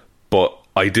 But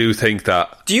I do think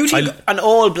that... Do you think an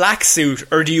all-black suit,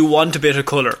 or do you want a bit of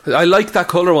colour? I like that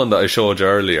colour one that I showed you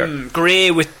earlier.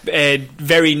 Grey with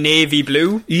very navy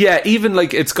blue? Yeah, even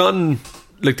like it's gone...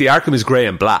 Like the Arkham is grey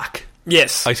and black.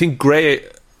 Yes. I think grey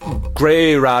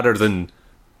rather than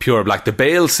pure black. The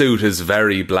Bale suit is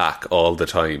very black all the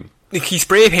time. Like, he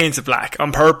spray paints it black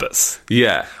on purpose.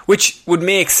 Yeah. Which would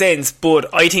make sense,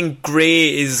 but I think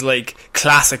grey is like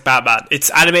classic Batman. It's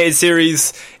animated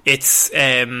series, it's...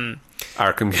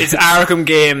 Arkham games. It's Arkham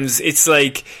games. It's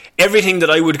like everything that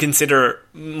I would consider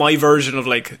my version of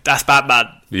like that's Batman.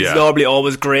 Yeah. It's normally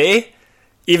always grey,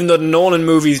 even though the Nolan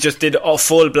movies just did a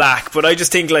full black. But I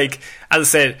just think, like, as I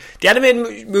said, the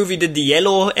animated movie did the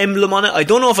yellow emblem on it. I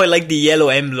don't know if I like the yellow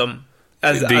emblem.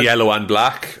 Yellow and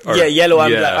black? Yeah, yellow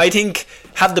and black. I think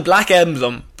have the black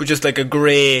emblem, but just like a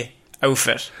grey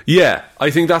outfit. Yeah, I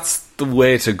think that's the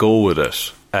way to go with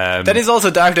it. That is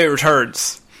also Dark Knight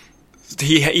Returns.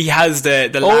 He has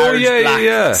the large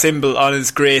black symbol on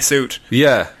his grey suit.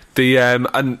 Yeah,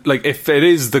 and like if it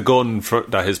is the gun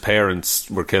that his parents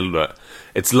were killed with,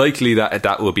 it's likely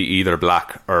that will be either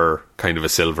black or kind of a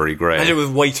silvery grey. And it was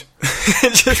white,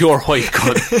 pure white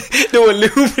gun. No,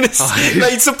 luminous,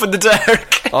 lights up in the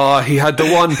dark. Oh, he had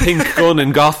the one pink gun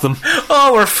in Gotham.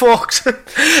 Oh, we're fucked.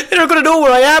 They're not going to know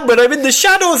where I am when I'm in the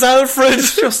shadows, Alfred.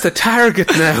 It's just a target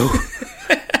now.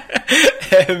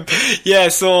 Yeah,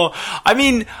 so I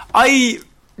mean, I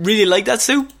really like that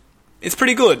suit. It's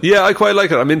pretty good. Yeah, I quite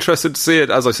like it. I'm interested to see it,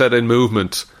 as I said, in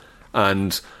movement,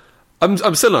 and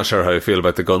I'm still not sure how I feel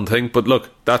about the gun thing. But look,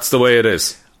 that's the way it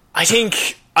is. I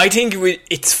think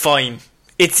it's fine.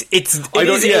 It is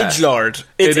edgelord.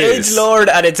 It's edgelord,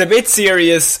 and it's a bit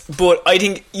serious. But I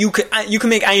think you can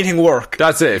make anything work.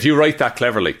 That's it. If you write that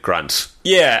cleverly, Grant.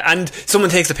 Yeah, and someone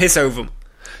takes the piss out of him.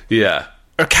 Yeah.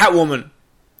 Or Catwoman.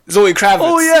 Zoe Kravitz.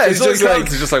 Oh yeah, it's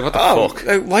just like what the fuck?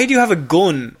 Like, why do you have a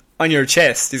gun on your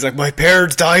chest? He's like, my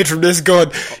parents died from this gun.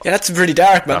 Yeah, that's pretty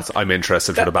dark, man. I'm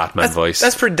interested for the Batman voice.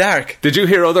 That's pretty dark. Did you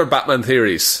hear other Batman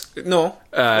theories? No.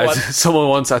 Someone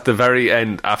once at the very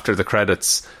end, after the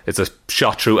credits, it's a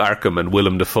shot through Arkham and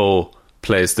Willem Dafoe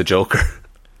plays the Joker.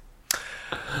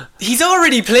 He's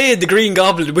already played the Green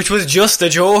Goblin, which was just a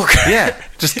Joker. Yeah,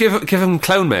 just give him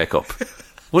clown makeup.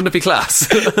 Wouldn't it be class?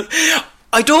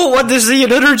 I don't want to see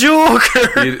another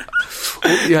Joker.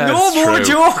 No more true.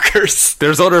 Jokers.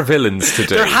 There's other villains to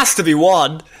do. There has to be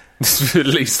one. At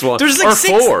least one. There's like or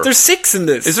 6. 4. There's 6 in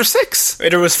this. Is there 6?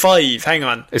 There was 5. Hang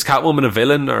on. Is Catwoman a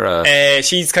villain or a...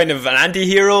 she's kind of an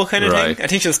anti-hero kind of thing. I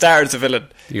think she'll star as a villain.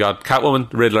 You got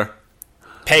Catwoman, Riddler,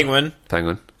 Penguin.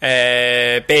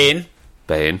 Bane.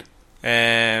 Who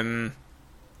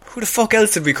the fuck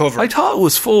else did we cover? I thought it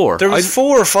was 4. There was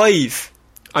 4 or 5.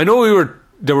 I know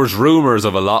there was rumours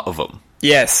of a lot of them.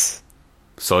 Yes.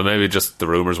 So maybe just the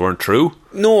rumours weren't true?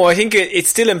 No, I think it's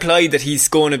still implied that he's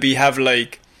going to have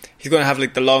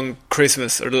the long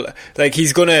Christmas, or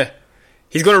he's going to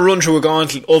run through a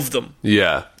gauntlet of them.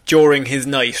 Yeah. During his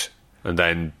night. And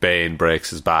then Bane breaks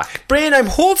his back. Bane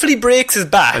hopefully breaks his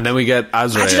back. And then we get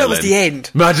Azrael. Imagine that was the end.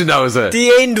 Imagine that was it.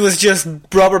 The end was just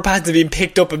Robert Pattinson being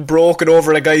picked up and broken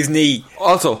over a guy's knee.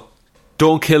 Also,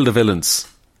 don't kill the villains.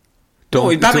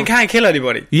 Batman can't kill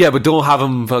anybody. Yeah, but don't have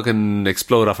him fucking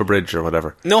explode off a bridge or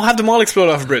whatever. No, have them all explode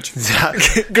off a bridge.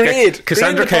 Great.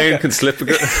 Cassandra Cain can slip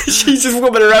a She's just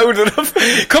woman around with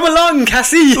him. Come along,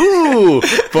 Cassie. Ooh.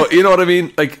 But you know what I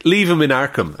mean? Like, leave him in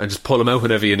Arkham and just pull him out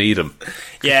whenever you need him.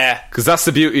 Yeah. Because that's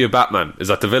the beauty of Batman, is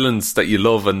that the villains that you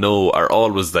love and know are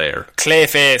always there.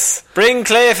 Clayface. Bring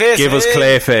Clayface. Give us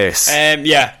Clayface.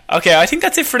 Yeah. Okay, I think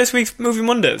that's it for this week's Movie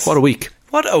Mondays. What a week.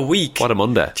 What a week. What a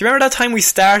Monday. Do you remember that time we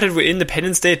started with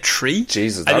Independence Day 3?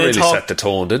 Jesus, that really set the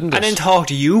tone, didn't it? And then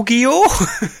talked Yu-Gi-Oh!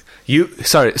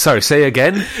 Sorry, say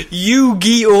again?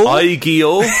 Yu-Gi-Oh!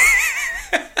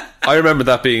 I remember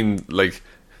that being like...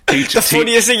 the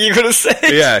funniest thing you could have said.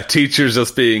 Yeah, teachers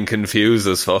just being confused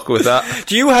as fuck with that.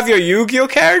 Do you have your Yu-Gi-Oh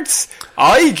cards?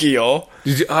 Yu-Gi-Oh!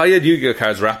 I had Yu-Gi-Oh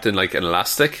cards wrapped in like an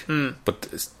elastic,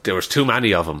 but there was too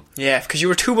many of them. Yeah, because you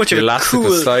were too much of a elastic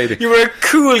cool... sliding. You were a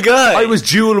cool guy. I was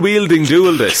dual-wielding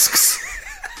dual discs.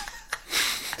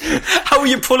 How are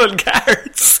you pulling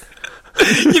cards?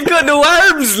 You've got no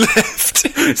arms left.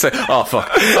 It's like, oh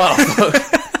fuck.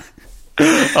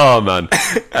 Oh man,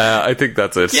 I think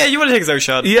that's it. Yeah, you want to take us out,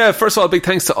 Sean? Yeah, first of all, big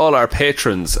thanks to all our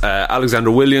patrons: Alexander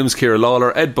Williams, Ciara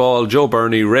Lawler, Ed Ball, Joe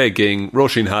Burney, Ray Ging,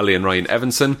 Roisin Halley and Ryan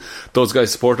Evanson. Those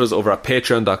guys support us over at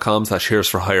patreon.com/Heroes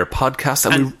for Hire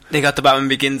podcast. And they got the Batman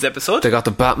Begins episode. They got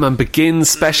the Batman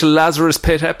Begins special Lazarus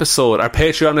Pit episode. Our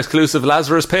Patreon exclusive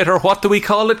Lazarus Pit, or what do we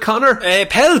call it, Connor?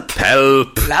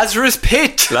 Pelp. Lazarus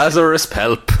Pit. Lazarus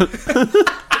Pelp.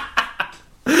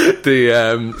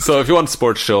 So if you want to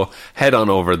support the show, head on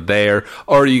over there.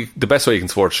 Or the best way you can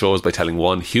support the show is by telling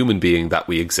one human being that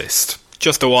we exist.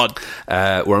 Just the one.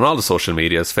 We're on all the social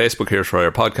medias: Facebook Heroes for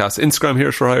Hire Podcast, Instagram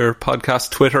Heroes for Hire Podcast,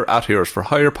 Twitter @Heroes for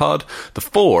Hire Pod. The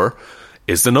 4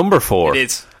 is the number 4. It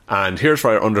is. And Heroes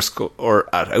for Hire _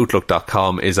 at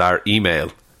outlook.com is our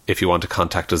email if you want to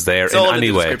contact us there. It's in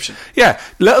any way. Yeah,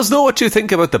 let us know what you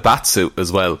think about the Batsuit as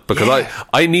well, because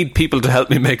I need people to help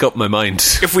me make up my mind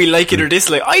if we like it or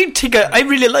dislike. I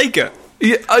really like it.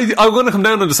 Yeah, I'm going to come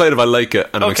down and decide if I like it,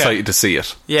 and I'm excited to see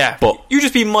it. Yeah, but you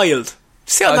just be mild.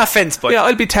 Sit on that fence, boy. Yeah,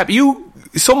 I'll be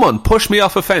someone push me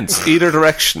off a fence either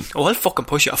direction. Oh, I'll fucking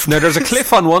push you off. Now there's a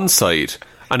cliff on one side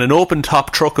and an open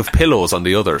top truck of pillows on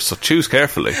the other, so choose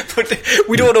carefully. But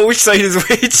we don't know which side is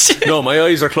which. No, my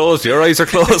eyes are closed. Your eyes are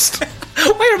closed.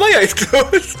 Why are my eyes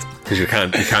closed? Because you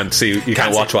can't see, you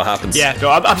can't watch what happens. Yeah,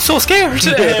 no, I'm so scared.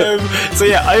 So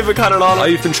yeah, I've been Conor Lawler.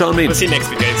 I've been Sean Mean. We'll see you next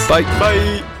week, guys. Bye.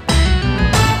 Bye.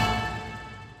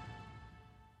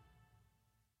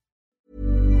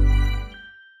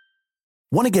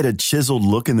 Want to get a chiseled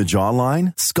look in the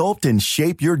jawline? Sculpt and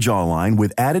shape your jawline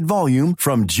with added volume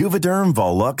from Juvederm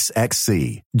Volux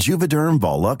XC. Juvederm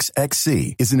Volux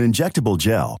XC is an injectable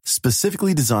gel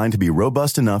specifically designed to be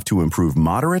robust enough to improve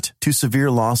moderate to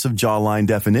severe loss of jawline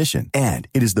definition. And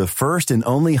it is the first and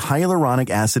only hyaluronic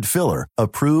acid filler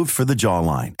approved for the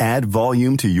jawline. Add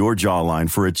volume to your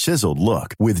jawline for a chiseled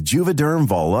look with Juvederm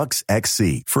Volux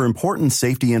XC. For important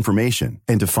safety information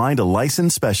and to find a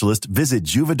licensed specialist, visit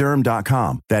Juvederm.com.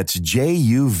 That's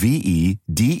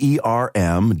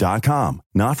Juvederm.com.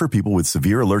 Not for people with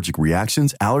severe allergic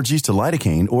reactions, allergies to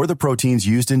lidocaine, or the proteins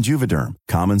used in Juvederm.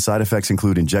 Common side effects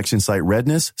include injection site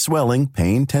redness, swelling,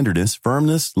 pain, tenderness,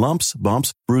 firmness, lumps,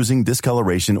 bumps, bruising,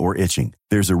 discoloration, or itching.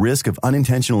 There's a risk of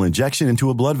unintentional injection into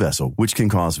a blood vessel, which can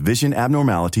cause vision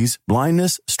abnormalities,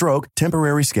 blindness, stroke,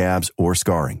 temporary scabs, or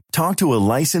scarring. Talk to a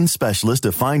licensed specialist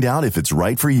to find out if it's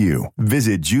right for you.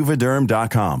 Visit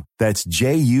Juvederm.com. That's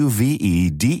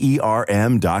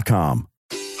Juvederm.com.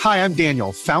 Hi, I'm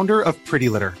Daniel, founder of Pretty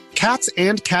Litter. Cats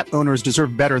and cat owners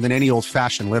deserve better than any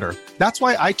old-fashioned litter. That's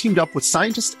why I teamed up with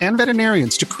scientists and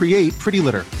veterinarians to create Pretty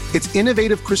Litter. Its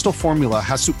innovative crystal formula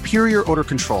has superior odor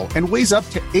control and weighs up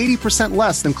to 80%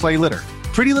 less than clay litter.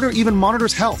 Pretty Litter even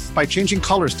monitors health by changing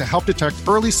colors to help detect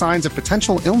early signs of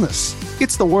potential illness.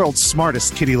 It's the world's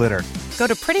smartest kitty litter. Go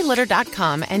to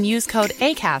prettylitter.com and use code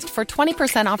ACAST for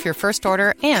 20% off your first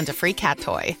order and a free cat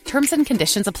toy. Terms and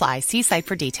conditions apply. See site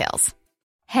for details.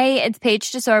 Hey, it's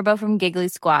Paige DeSorbo from Giggly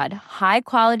Squad. High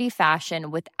quality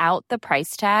fashion without the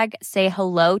price tag. Say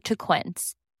hello to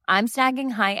Quince. I'm snagging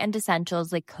high-end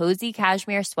essentials like cozy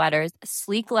cashmere sweaters,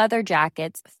 sleek leather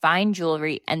jackets, fine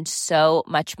jewelry, and so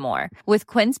much more. With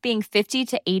Quince being 50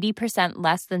 to 80%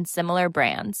 less than similar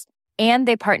brands. And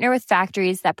they partner with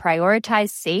factories that prioritize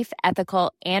safe,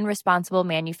 ethical, and responsible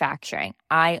manufacturing.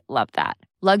 I love that.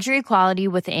 Luxury quality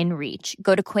within reach.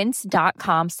 Go to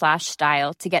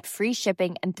quince.com/style to get free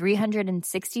shipping and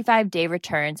 365-day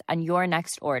returns on your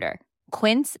next order.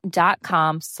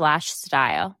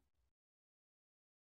 Quince.com/style.